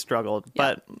too long. We struggled,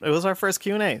 but it was our first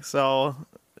Q&A, so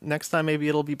next time maybe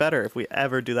it'll be better if we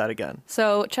ever do that again.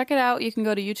 So check it out. You can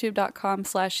go to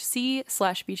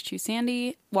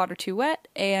youtube.com/c/beach2sandy, water too wet,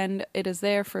 and it is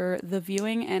there for the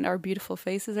viewing, and our beautiful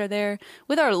faces are there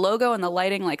with our logo and the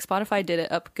lighting. Like Spotify did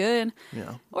it up good.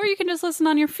 Yeah. Or you can just listen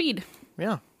on your feed.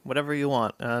 Yeah, whatever you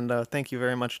want. And thank you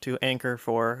very much to Anchor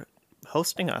for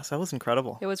hosting us. That was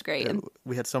incredible. It was great.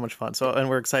 We had so much fun. And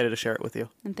we're excited to share it with you.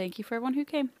 And thank you for everyone who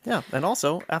came. Yeah. And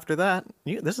also, after that,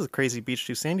 this is a crazy Beach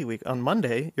to Sandy week. On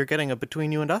Monday, you're getting a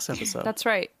Between You and Us episode. That's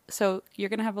right. So you're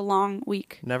going to have a long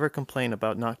week. Never complain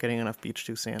about not getting enough Beach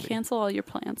to Sandy. Cancel all your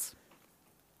plans.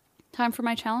 Time for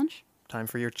my challenge? Time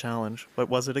for your challenge. What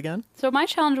was it again? So my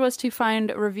challenge was to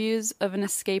find reviews of an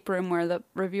escape room where the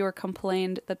reviewer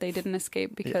complained that they didn't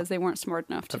escape because they weren't smart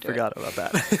enough to do it. I forgot about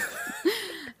that.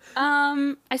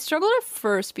 I struggled at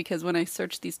first because when I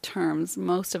searched these terms,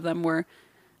 most of them were,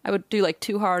 I would do like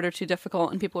too hard or too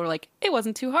difficult, and people were like, it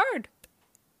wasn't too hard,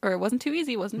 or it wasn't too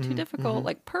easy, it wasn't too difficult,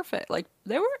 like perfect. Like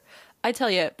I tell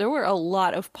you, there were a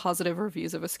lot of positive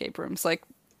reviews of escape rooms, like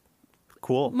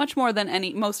Cool. much more than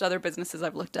most other businesses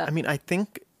I've looked at. I mean, I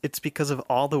think it's because of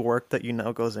all the work that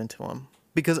goes into them.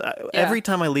 Because every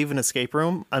time I leave an escape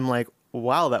room, I'm like,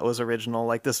 wow, that was original.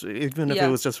 Like this, even if it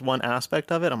was just one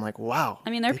aspect of it, I'm like, wow.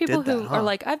 I mean, there are people who are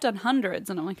like, I've done hundreds,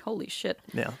 and I'm like, holy shit.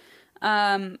 Yeah.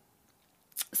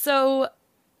 So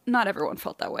not everyone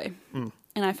felt that way. And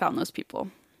I found those people.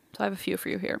 So I have a few for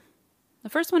you here. The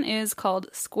first one is called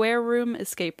Square Room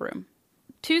Escape Room.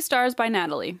 2 stars by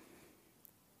Natalie.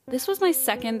 This was my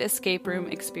second escape room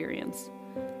experience.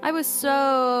 I was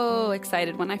so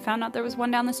excited when I found out there was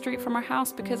one down the street from our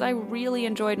house because I really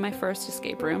enjoyed my first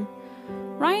escape room.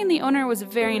 Ryan, the owner, was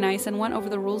very nice and went over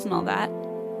the rules and all that.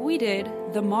 We did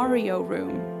the Mario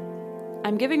Room.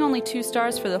 I'm giving only 2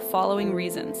 stars for the following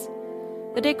reasons.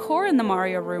 The decor in the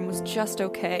Mario Room was just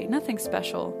okay, nothing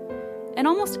special. An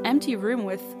almost empty room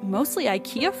with mostly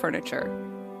IKEA furniture.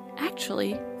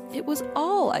 Actually, it was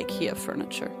all IKEA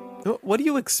furniture. What do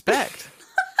you expect?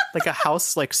 Like a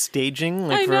house, like staging,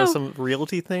 like for some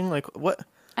realty thing? Like what?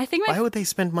 I think why would they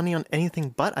spend money on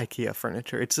anything but IKEA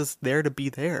furniture? It's just there to be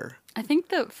there. I think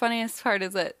the funniest part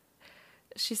is that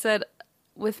she said,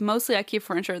 with mostly IKEA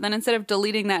furniture, then instead of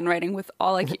deleting that and writing with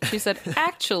all IKEA, she said,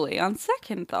 actually, on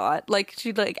second thought, like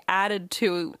she added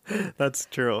to... That's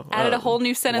true. Added a whole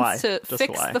new sentence to Just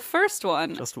fix why? the first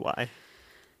one. Just why?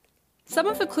 Some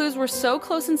of the clues were so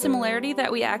close in similarity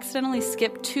that we accidentally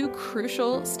skipped 2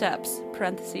 crucial steps,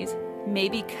 parentheses,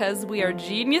 maybe because we are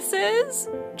geniuses,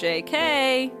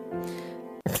 JK.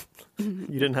 You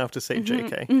didn't have to say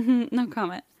JK. No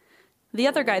comment. The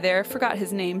other guy there, forgot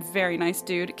his name, very nice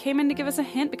dude, came in to give us a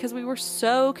hint because we were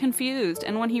so confused,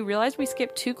 and when he realized we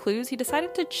skipped 2 clues, he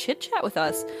decided to chit-chat with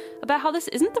us about how this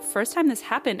isn't the first time this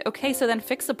happened. Okay, so then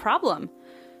fix the problem.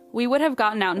 We would have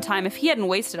gotten out in time if he hadn't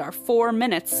wasted our 4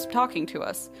 minutes talking to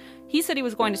us. He said he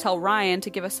was going to tell Ryan to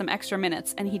give us some extra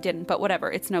minutes, and he didn't, but whatever,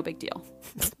 it's no big deal.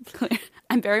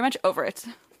 I'm very much over it.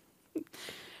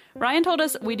 Ryan told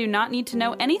us we do not need to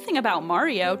know anything about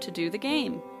Mario to do the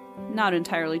game. Not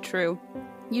entirely true.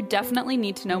 You definitely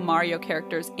need to know Mario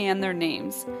characters and their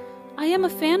names. I am a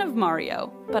fan of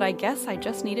Mario, but I guess I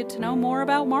just needed to know more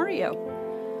about Mario.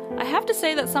 I have to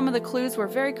say that some of the clues were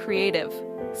very creative.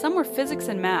 Some were physics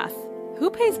and math. Who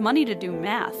pays money to do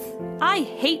math? I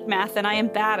hate math and I am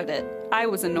bad at it. I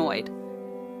was annoyed.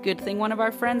 Good thing one of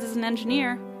our friends is an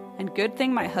engineer, and good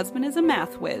thing my husband is a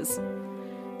math whiz.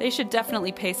 They should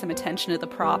definitely pay some attention to the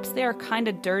props. They are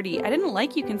kinda dirty. I didn't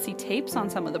like you can see tapes on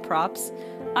some of the props.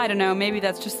 I don't know, maybe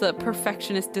that's just the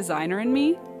perfectionist designer in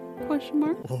me? Question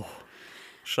mark. Oh,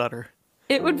 shudder.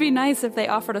 It would be nice if they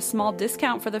offered a small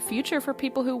discount for the future for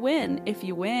people who win. If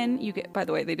you win, you get... By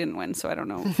the way, they didn't win, so I don't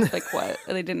know, like, what.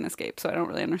 They didn't escape, so I don't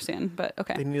really understand, but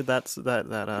okay. They knew that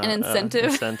an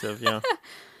incentive. Incentive, yeah.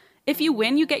 If you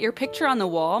win, you get your picture on the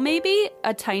wall, maybe?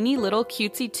 A tiny little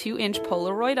cutesy 2-inch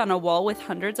Polaroid on a wall with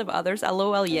hundreds of others,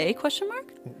 LOL yay, question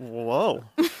mark? Whoa.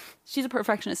 She's a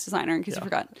perfectionist designer, in case you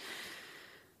forgot.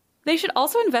 They should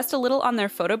also invest a little on their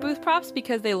photo booth props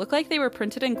because they look like they were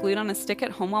printed and glued on a stick at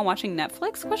home while watching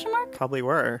Netflix, question mark? Probably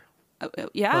were.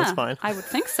 Yeah. That's fine. I would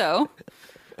think so.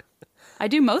 I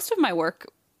do most of my work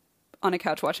on a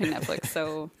couch watching Netflix,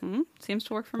 so seems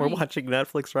to work for me. We're watching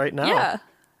Netflix right now. Yeah.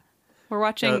 We're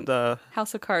watching the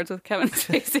House of Cards with Kevin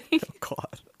Spacey. Oh,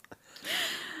 God.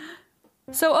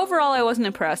 So overall, I wasn't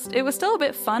impressed. It was still a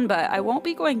bit fun, but I won't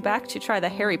be going back to try the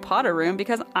Harry Potter room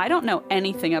because I don't know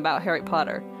anything about Harry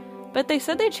Potter. But they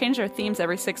said they change their themes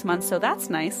every 6 months, so that's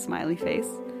nice, smiley face.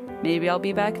 Maybe I'll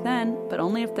be back then, but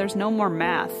only if there's no more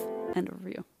math. End of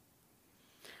review.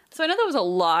 So I know that was a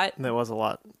lot. There was a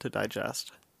lot to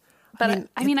digest. But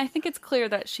I think it's clear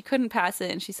that she couldn't pass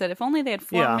it, and she said if only they had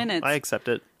 4 minutes. I accept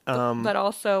it. But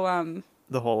also,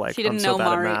 the whole, like, she didn't I'm so know bad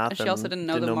at Mario. math She also didn't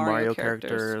know the Mario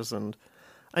characters. And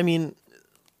I mean,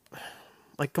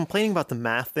 like, complaining about the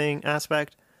math thing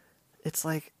aspect, it's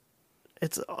like,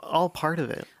 it's all part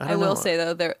of it. I will say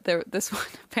though, this one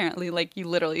apparently, like, you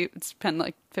literally spend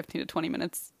like 15 to 20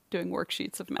 minutes doing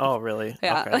worksheets of math. Oh, really?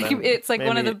 Yeah, okay, like it's like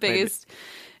one of the biggest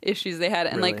issues they had,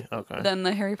 and Really? like Okay. then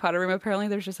the Harry Potter room apparently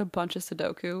there's just a bunch of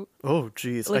Sudoku. Oh,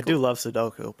 geez. Like, I do love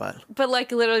Sudoku, but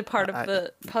like literally part of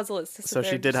the puzzle is to sit so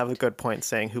there she and did just- have a good point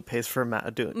saying who pays for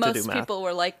to do math. Most people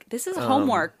were like, "This is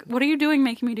homework. What are you doing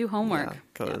making me do homework?"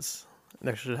 Because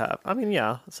there should have. I mean,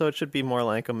 yeah. So it should be more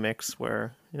like a mix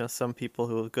where, you know, some people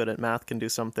who are good at math can do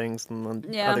some things and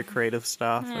then Yeah. other creative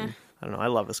stuff. And I don't know. I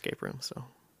love escape rooms. So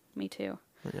Me too.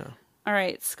 Yeah. All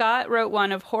right. Scott wrote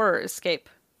one of Horror Escape.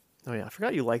 Oh, yeah. I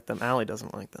forgot you like them. Allie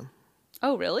doesn't like them.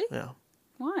 Oh, really? Yeah.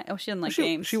 Why? Oh, she doesn't like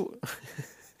games. You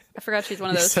I forgot she's one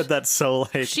of those. said that so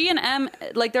like... She and Em,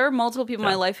 like, there are multiple people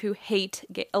in my life who hate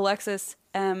Alexis,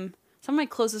 some of my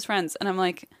closest friends, and I'm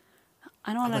like,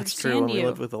 I don't That's true. understand When you. we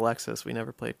lived with Alexis, we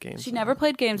never played games. She never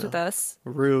played games with us,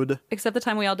 Rude. except the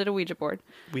time we all did a Ouija board.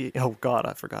 Oh, God,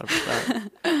 I forgot about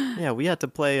that. Yeah, we had to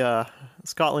play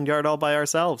Scotland Yard all by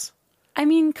ourselves. I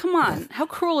mean, come on. How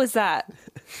cruel is that?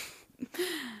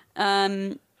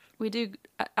 We do...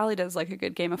 Allie does like a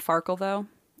good game of Farkle, though.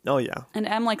 Oh, yeah. And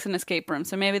Em likes an escape room,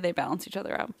 so maybe they balance each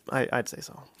other out. I'd say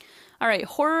so. All right,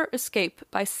 Horror Escape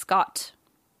by Scott.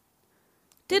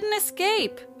 Didn't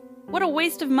escape. What a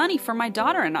waste of money for my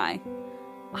daughter and I.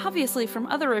 Obviously, from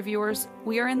other reviewers,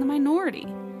 we are in the minority.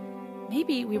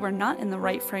 Maybe we were not in the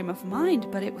right frame of mind,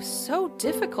 but it was so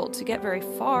difficult to get very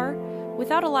far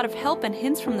without a lot of help and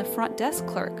hints from the front desk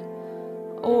clerk.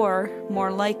 Or,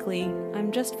 more likely,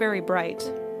 I'm just very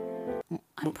bright.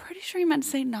 I'm pretty sure you meant to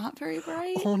say not very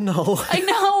bright. Oh, no. I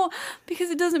know, because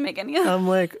it doesn't make any... I'm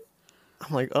like,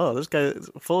 oh, this guy is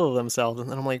full of themselves. And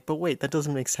then I'm like, but wait, that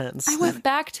doesn't make sense. I went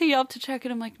back to Yelp to check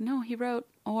it. I'm like, no, he wrote,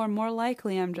 or more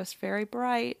likely, I'm just very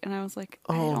bright. And I was like,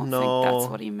 I don't think that's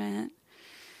what he meant.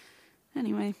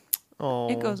 Anyway,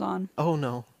 it goes on. Oh,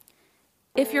 no.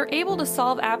 If you're able to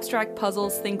solve abstract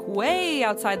puzzles, think way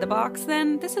outside the box,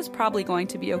 then this is probably going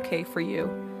to be okay for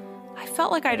you. I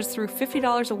felt like I just threw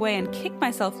 $50 away and kicked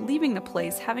myself leaving the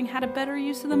place, having had a better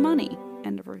use of the money.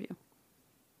 End of review.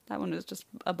 That one was just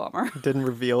a bummer. Didn't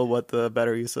reveal what the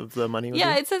better use of the money was.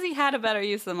 Yeah, it says he had a better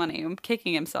use of the money. I'm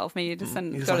kicking himself. Maybe he just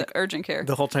didn't go to urgent care.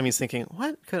 The whole time he's thinking,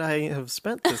 what could I have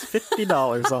spent this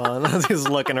 $50 on? As he's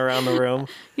looking around the room.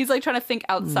 He's like trying to think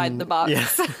outside the box. Yeah.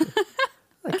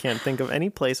 I can't think of any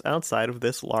place outside of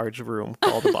this large room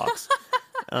called a box.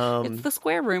 It's the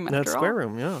square room after all. That's square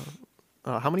room, yeah.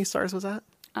 How many stars was that?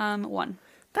 1.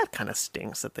 That kind of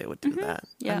stinks that they would do that.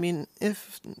 Yeah. I mean,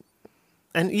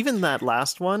 and even that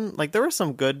last one, like there were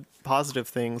some good positive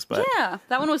things, but Yeah,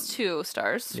 that one was 2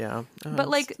 stars. yeah. But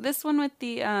like this one with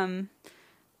the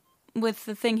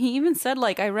thing, he even said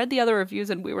like I read the other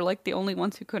reviews and we were like the only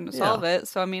ones who couldn't solve it.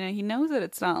 So I mean, he knows that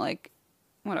it's not like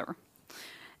whatever.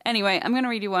 Anyway, I'm gonna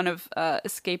read you one of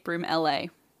Escape Room LA.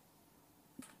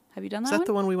 Have you done that? Is that one?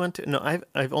 the one we went to? No,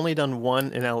 I've only done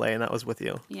one in LA, and that was with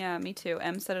you. Yeah, me too.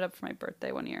 Em set it up for my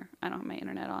birthday one year. I don't have my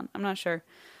internet on. I'm not sure.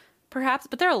 Perhaps,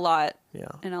 but there are a lot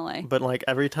in LA. But like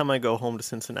every time I go home to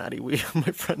Cincinnati,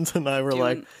 my friends and I were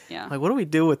like, yeah. what do we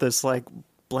do with this like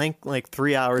blank like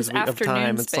 3 hours This of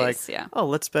time? It's space, like, oh,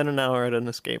 let's spend an hour at an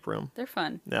escape room. They're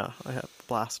fun. Yeah, I had a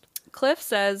blast. Cliff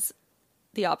says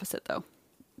the opposite though.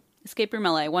 Escape Room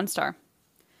LA, 1 star.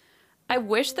 I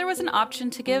wish there was an option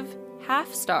to give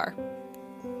half star.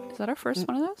 Is that our first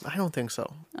one of those? I don't think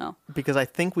so. Oh. Because I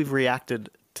think we've reacted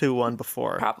to one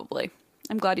before. Probably.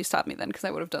 I'm glad you stopped me then, because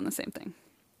I would have done the same thing.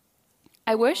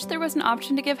 I wish there was an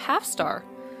option to give half star.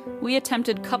 We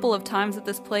attempted a couple of times at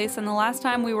this place, and the last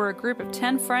time we were a group of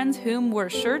 10 friends whom were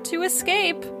sure to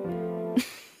escape.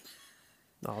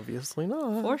 Obviously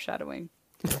not. Foreshadowing.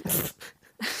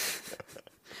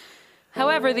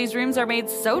 However, these rooms are made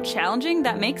so challenging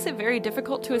that makes it very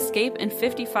difficult to escape in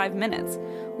 55 minutes.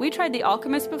 We tried the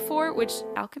Alchemist before, which...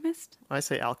 Alchemist? I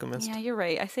say alchemist. Yeah, you're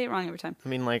right. I say it wrong every time. I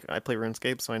mean, like, I play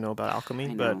RuneScape, so I know about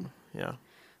alchemy, but yeah.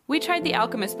 We tried the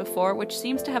Alchemist before, which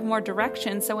seems to have more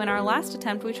direction, so in our last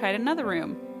attempt, we tried another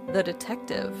room. The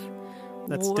Detective.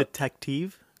 That's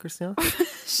Detective, Christina?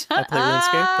 I play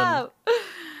RuneScape, and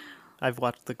I've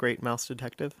watched The Great Mouse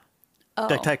Detective. Oh.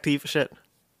 Detective, shit.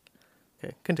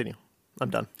 Okay, continue. I'm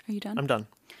done. Are you done? I'm done.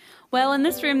 Well, in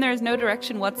this room, there is no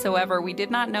direction whatsoever. We did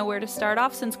not know where to start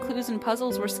off since clues and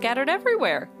puzzles were scattered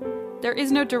everywhere. There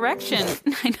is no direction.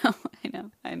 I know.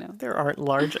 There aren't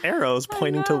large arrows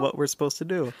pointing to what we're supposed to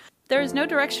do. There is no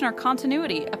direction or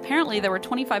continuity. Apparently, there were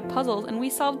 25 puzzles, and we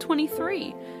solved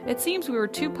 23. It seems we were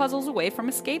 2 puzzles away from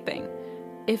escaping.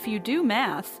 If you do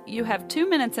math, you have 2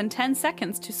 minutes and 10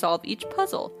 seconds to solve each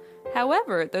puzzle.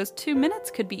 However, those 2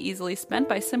 minutes could be easily spent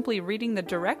by simply reading the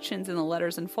directions in the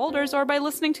letters and folders or by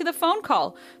listening to the phone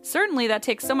call. Certainly, that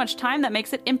takes so much time that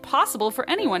makes it impossible for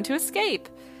anyone to escape.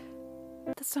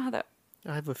 That's not how that...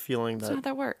 I have a feeling That's not how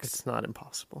that works. It's not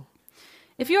impossible.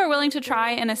 If you are willing to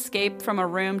try and escape from a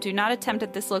room, do not attempt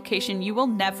at this location. You will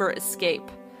never escape.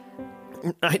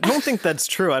 I don't think that's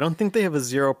true. I don't think they have a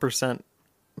 0%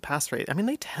 pass rate. I mean,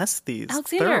 they test these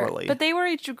thoroughly. But they were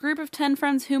a group of 10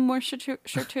 friends whom were sure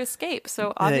to escape.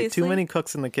 So obviously, too many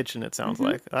cooks in the kitchen. It sounds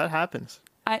like that happens.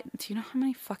 Do you know how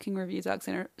many fucking reviews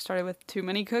Alexander started with? Too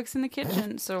many cooks in the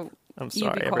kitchen. So I'm you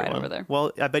sorry, be quiet everyone. over there.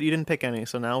 Well, I bet you didn't pick any,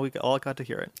 so now we all got to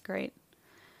hear it. Great.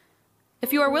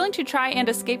 If you are willing to try and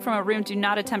escape from a room, do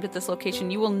not attempt at this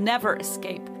location. You will never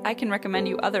escape. I can recommend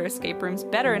you other escape rooms.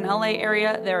 Better in LA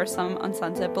area, there are some on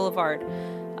Sunset Boulevard.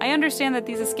 I understand that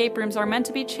these escape rooms are meant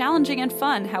to be challenging and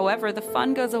fun. However, the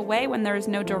fun goes away when there is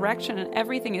no direction and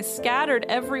everything is scattered.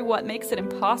 What makes it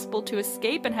impossible to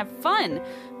escape and have fun.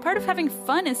 Part of having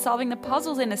fun is solving the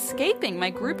puzzles and escaping.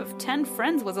 My group of 10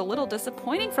 friends was a little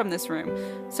disappointing from this room.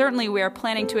 Certainly we are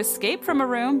planning to escape from a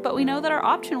room, but we know that our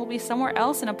option will be somewhere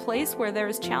else in a place where there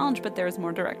is challenge, but there is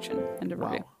more direction. End of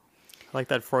review. I like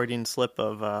that Freudian slip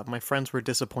of my friends were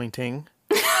disappointing.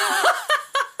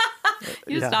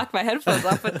 You just knocked my headphones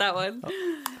off with that one.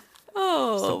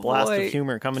 Oh, Just a blast boy. of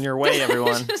humor coming your way,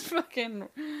 everyone. Just fucking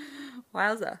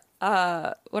wowza.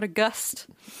 What a gust.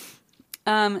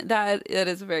 That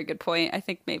is a very good point. I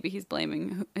think maybe he's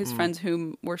blaming his friends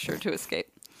whom were sure to escape.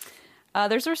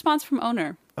 There's a response from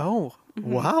owner. Oh,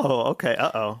 wow. Okay.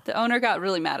 Uh-oh. The owner got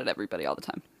really mad at everybody all the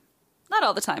time. Not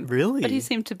all the time. Really? But he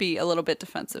seemed to be a little bit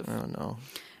defensive. Oh, no.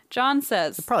 John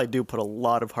says... They probably do put a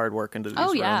lot of hard work into these Oh,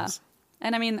 rooms. yeah.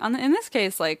 And I mean, in this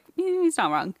case, like, he's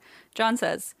not wrong. John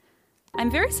says, I'm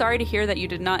very sorry to hear that you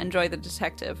did not enjoy The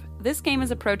Detective. This game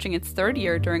is approaching its 3rd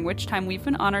year, during which time we've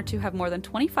been honored to have more than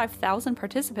 25,000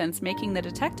 participants, making The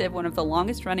Detective one of the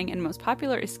longest running and most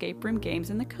popular escape room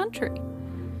games in the country.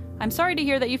 I'm sorry to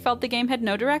hear that you felt the game had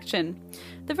no direction.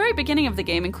 The very beginning of the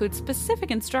game includes specific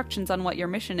instructions on what your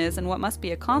mission is and what must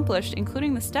be accomplished,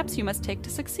 including the steps you must take to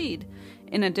succeed.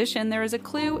 In addition, there is a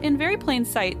clue in very plain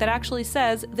sight that actually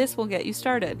says, this will get you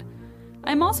started.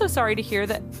 I'm also sorry to hear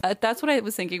that, that's what I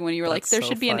was thinking when you were like, there so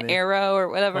should be an funny. arrow or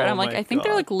whatever, and Oh I'm like, my I think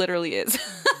there God. like literally is.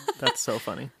 That's so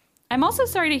funny. I'm also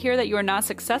sorry to hear that you are not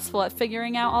successful at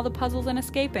figuring out all the puzzles and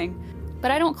escaping. But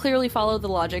I don't clearly follow the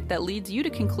logic that leads you to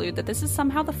conclude that this is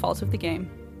somehow the fault of the game.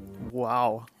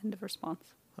 Wow. End of response.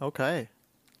 Okay.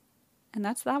 And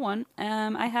that's that one.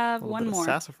 I have A little one bit of more.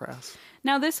 sassafras.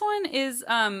 Now this one is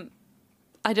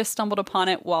I just stumbled upon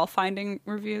it while finding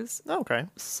reviews. Okay.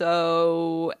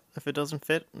 So If it doesn't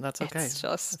fit, that's okay. It's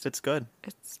just- If it's good.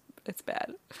 it's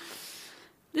bad.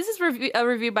 This is a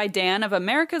review by Dan of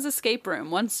America's Escape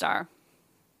Room, 1 star.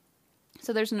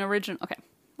 So there's an original. Okay,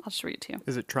 I'll just read it to you.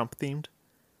 Is it Trump themed?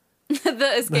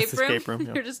 The escape room. escape room,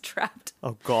 yeah. You're just trapped.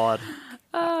 Oh, God.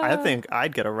 I think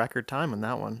I'd get a record time on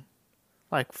that one.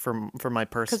 Like, for my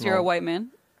personal... Because you're a white man.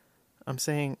 I'm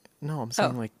saying... No, I'm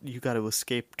saying, Oh. like, you got to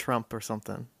escape Trump or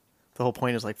something. The whole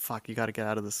point is, like, fuck, you got to get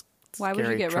out of this Why would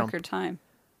you get Trump. record time?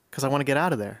 Because I want to get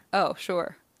out of there. Oh,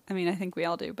 sure. I mean, I think we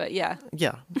all do, but yeah.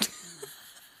 Yeah.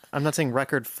 I'm not saying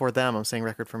record for them. I'm saying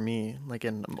record for me. Like,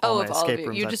 in all my Of all of escape you.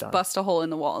 rooms You I've just done. bust a hole in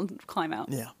the wall and climb out.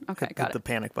 Yeah. Okay, Hit got the it.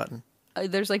 panic button.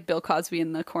 There's like Bill Cosby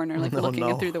in the corner, like No, looking in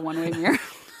no. through the one-way mirror.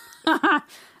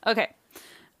 Okay.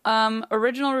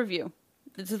 Original review.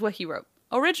 This is what he wrote.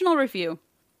 Original review.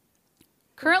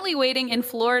 Currently waiting in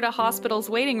Florida hospital's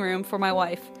waiting room for my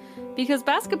wife. Because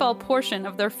basketball portion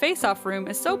of their face-off room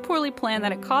is so poorly planned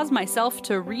that it caused myself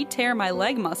to re-tear my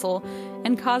leg muscle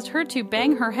and caused her to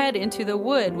bang her head into the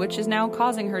wood, which is now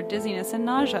causing her dizziness and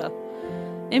nausea.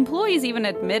 Employees even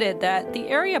admitted that the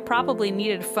area probably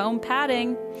needed foam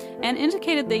padding and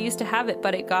indicated they used to have it,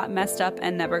 but it got messed up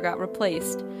and never got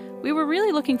replaced. We were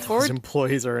really looking Those forward...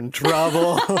 employees are in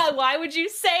trouble. Why would you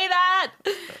say that?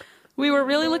 We were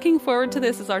really looking forward to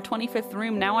this as our 25th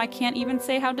room. Now I can't even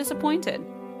say how disappointed.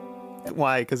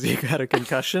 Why? Because you got a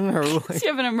concussion? Or Do like, you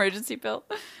have an emergency bill?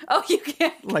 Oh, you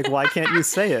can't. like, why can't you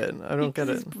say it? I don't get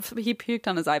it. He puked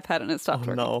on his iPad and it stopped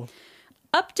working. No.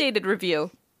 Updated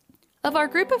review. Of our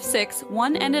group of 6,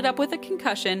 1 ended up with a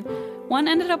concussion, 1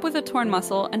 ended up with a torn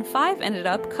muscle, and 5 ended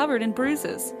up covered in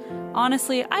bruises.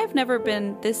 Honestly, I've never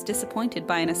been this disappointed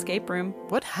by an escape room.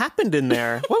 What happened in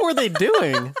there? What were they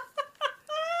doing?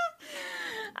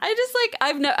 I just like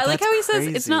I like That's how he says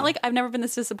it's crazy. not like I've never been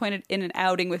this disappointed in an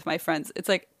outing with my friends. It's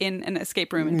like in an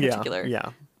escape room in particular.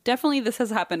 Yeah. Definitely this has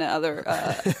happened at other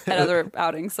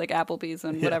outings like Applebee's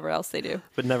and whatever else they do.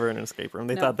 But never in an escape room.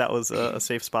 They No. thought that was a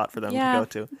safe spot for them Yeah. to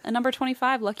go to. A number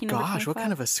 25, lucky number 25. Gosh, what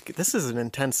kind of this is an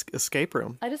intense escape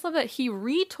room. I just love that he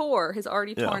re-tore his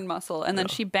already Yeah. torn muscle and then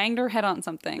she banged her head on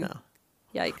something. Yeah.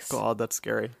 Yikes. God, that's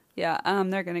scary. Yeah,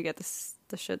 they're going to get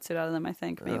the shit suit out of them, I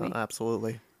think, maybe.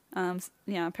 Absolutely.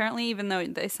 Yeah, apparently even though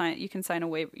you can sign a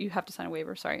waiver, you have to sign a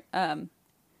waiver, sorry.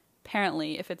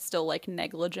 Apparently if it's still like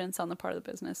negligence on the part of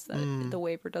the business, that the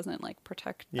waiver doesn't like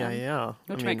protect them. Yeah.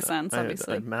 Which makes sense,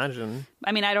 obviously. I imagine.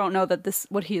 I mean, I don't know that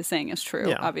what he is saying is true,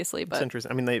 Yeah, obviously, it's but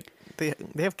interesting. I mean, they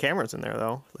have cameras in there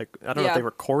though. Like I don't know if Yeah. they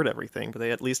record everything, but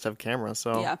they at least have cameras.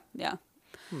 So yeah.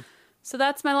 So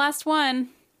that's my last one.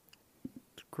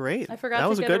 Great. I forgot that to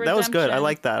was get good. a That was good. I redemption.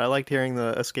 like that. I liked hearing the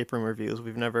escape room reviews.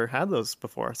 We've never had those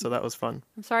before, so that was fun.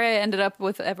 I'm sorry I ended up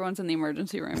with everyone's in the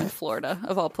emergency room in Florida,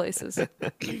 of all places.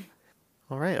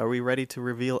 All right. Are we ready to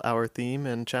reveal our theme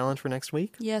and challenge for next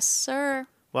week? Yes, sir.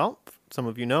 Well, some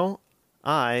of you know,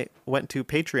 I went to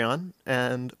Patreon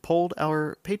and polled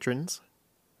our patrons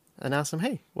and asked them,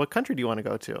 hey, what country do you want to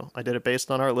go to? I did it based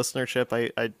on our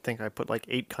listenership. I think I put like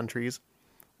 8 countries.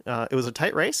 It was a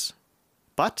tight race,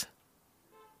 but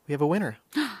we have a winner.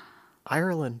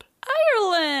 Ireland.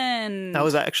 Ireland! I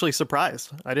was actually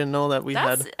surprised. I didn't know that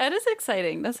That is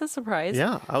exciting. That's a surprise.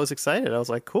 Yeah, I was excited. I was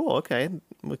like, cool, okay.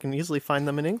 We can easily find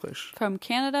them in English. From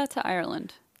Canada to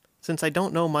Ireland. Since I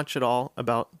don't know much at all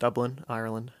about Dublin,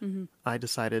 Ireland, I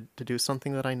decided to do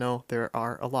something that I know there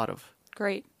are a lot of.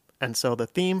 Great. And so the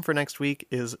theme for next week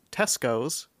is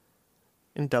Tesco's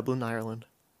in Dublin, Ireland.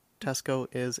 Tesco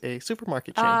is a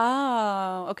supermarket chain.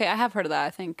 Oh, okay. I have heard of that,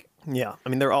 I think. Yeah, I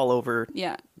mean, they're all over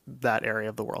Yeah. that area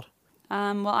of the world.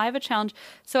 Well, I have a challenge.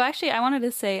 So actually, I wanted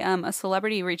to say a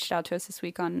celebrity reached out to us this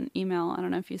week on email. I don't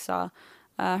know if you saw.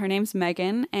 Her name's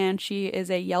Megan, and she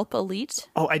is a Yelp elite.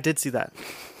 Oh, I did see that.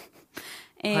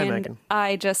 And Hi, Megan.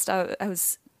 I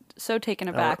was so taken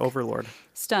aback. Our overlord.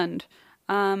 Stunned.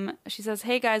 She says,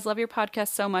 hey guys, love your podcast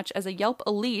so much. As a Yelp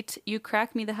elite, you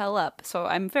crack me the hell up. So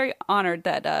I'm very honored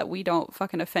that we don't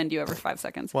fucking offend you every 5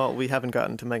 seconds. Well, we haven't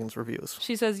gotten to Megan's reviews.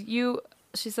 She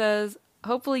says,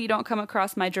 hopefully you don't come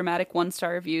across my dramatic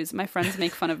 1-star reviews. My friends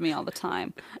make fun of me all the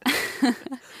time.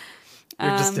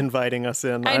 You're just inviting us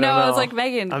in. I don't know. I was like,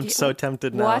 Megan, I'm so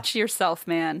tempted now. Watch yourself,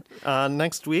 man.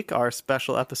 Next week, our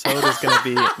special episode is going to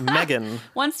be Megan.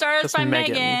 1 star Just by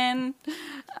Megan.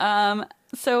 Megan.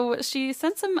 So she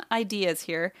sent some ideas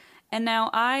here, and now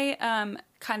I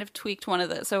kind of tweaked one of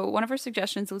the. So one of her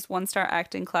suggestions was 1-star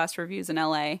acting class reviews in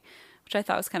LA, which I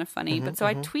thought was kind of funny. But so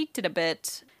I tweaked it a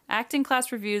bit. Acting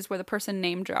class reviews where the person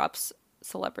name drops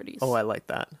celebrities. Oh, I like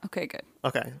that. Okay, good.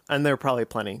 Okay. And there are probably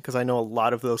plenty, because I know a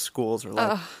lot of those schools are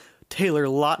like, Taylor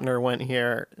Lautner went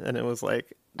here, and it was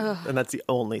like, and that's the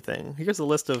only thing. Here's a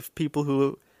list of people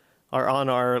who are on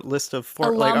our list of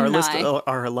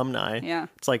our alumni. Yeah.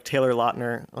 It's like Taylor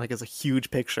Lautner, like, is a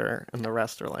huge picture, and the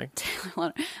rest are like,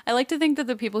 I like to think that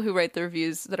the people who write the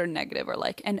reviews that are negative are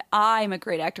like, and I'm a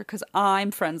great actor because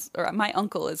I'm friends, or my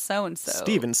uncle is so-and-so.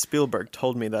 Steven Spielberg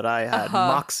told me that I had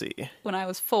moxie When I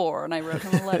was 4 and I wrote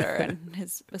him a letter and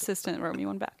his assistant wrote me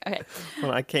one back. Okay.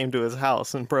 when I came to his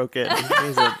house and broke it.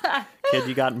 He said, kid,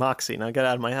 you got moxie. Now get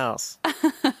out of my house.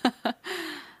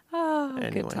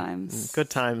 Anyway, Good times. Good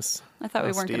times. I thought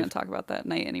we Oh, weren't going to Steve. talk about that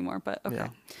night anymore, but okay. Yeah.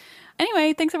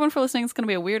 Anyway, thanks everyone for listening. It's going to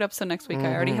be a weird episode next week.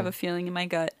 I already have a feeling in my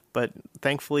gut. But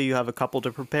thankfully, you have a couple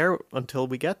to prepare until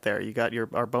we get there. You got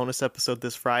our bonus episode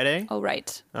this Friday. Oh,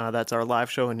 right. That's our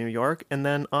live show in New York. And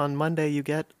then on Monday, you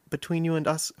get Between You and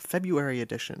Us February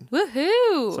edition.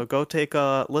 Woohoo! So go take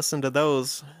a listen to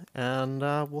those, and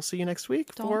we'll see you next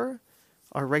week for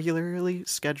our regularly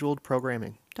scheduled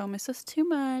programming. Don't miss us too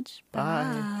much. Bye.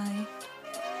 Bye.